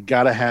 you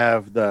gotta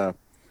have the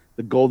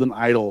golden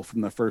idol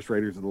from the first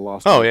Raiders of the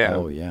Lost Ark.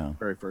 Oh yeah.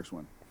 Very first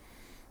one.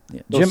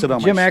 Yeah.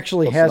 Jim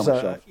actually has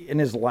in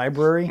his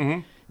library.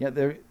 Mm-hmm.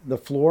 Yeah, the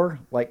floor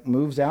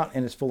moves out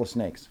and it's full of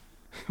snakes.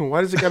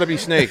 Why does it got to be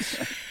snakes?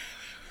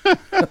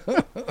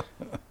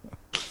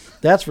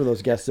 That's for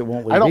those guests that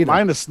won't leave I don't either.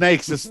 mind the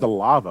snakes. It's the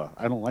lava.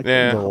 I don't like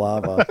Yeah. The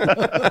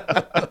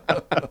lava.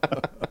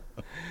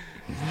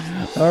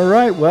 All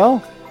right.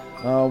 Well,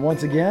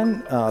 once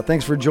again,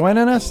 thanks for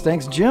joining us.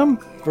 Thanks, Jim,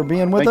 for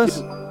being with Thank us.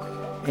 you.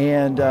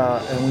 And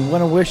we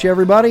want to wish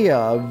everybody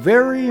a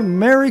very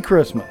Merry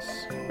Christmas.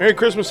 Merry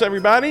Christmas,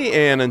 everybody,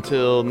 and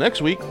until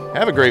next week,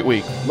 have a great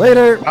week.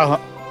 Later.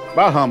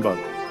 Bah humbug.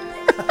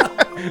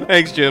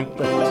 Thanks, Jim.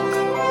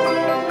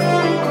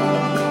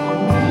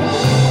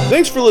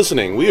 Thanks for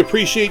listening. We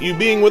appreciate you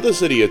being with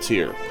us, idiots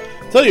here.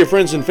 Tell your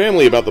friends and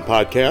family about the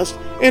podcast,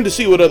 and to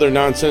see what other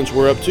nonsense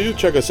we're up to,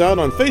 check us out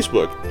on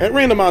Facebook at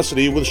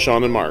Randomosity with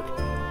Sean and Mark.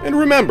 And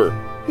remember,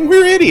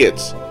 we're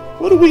idiots.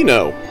 What do we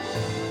know?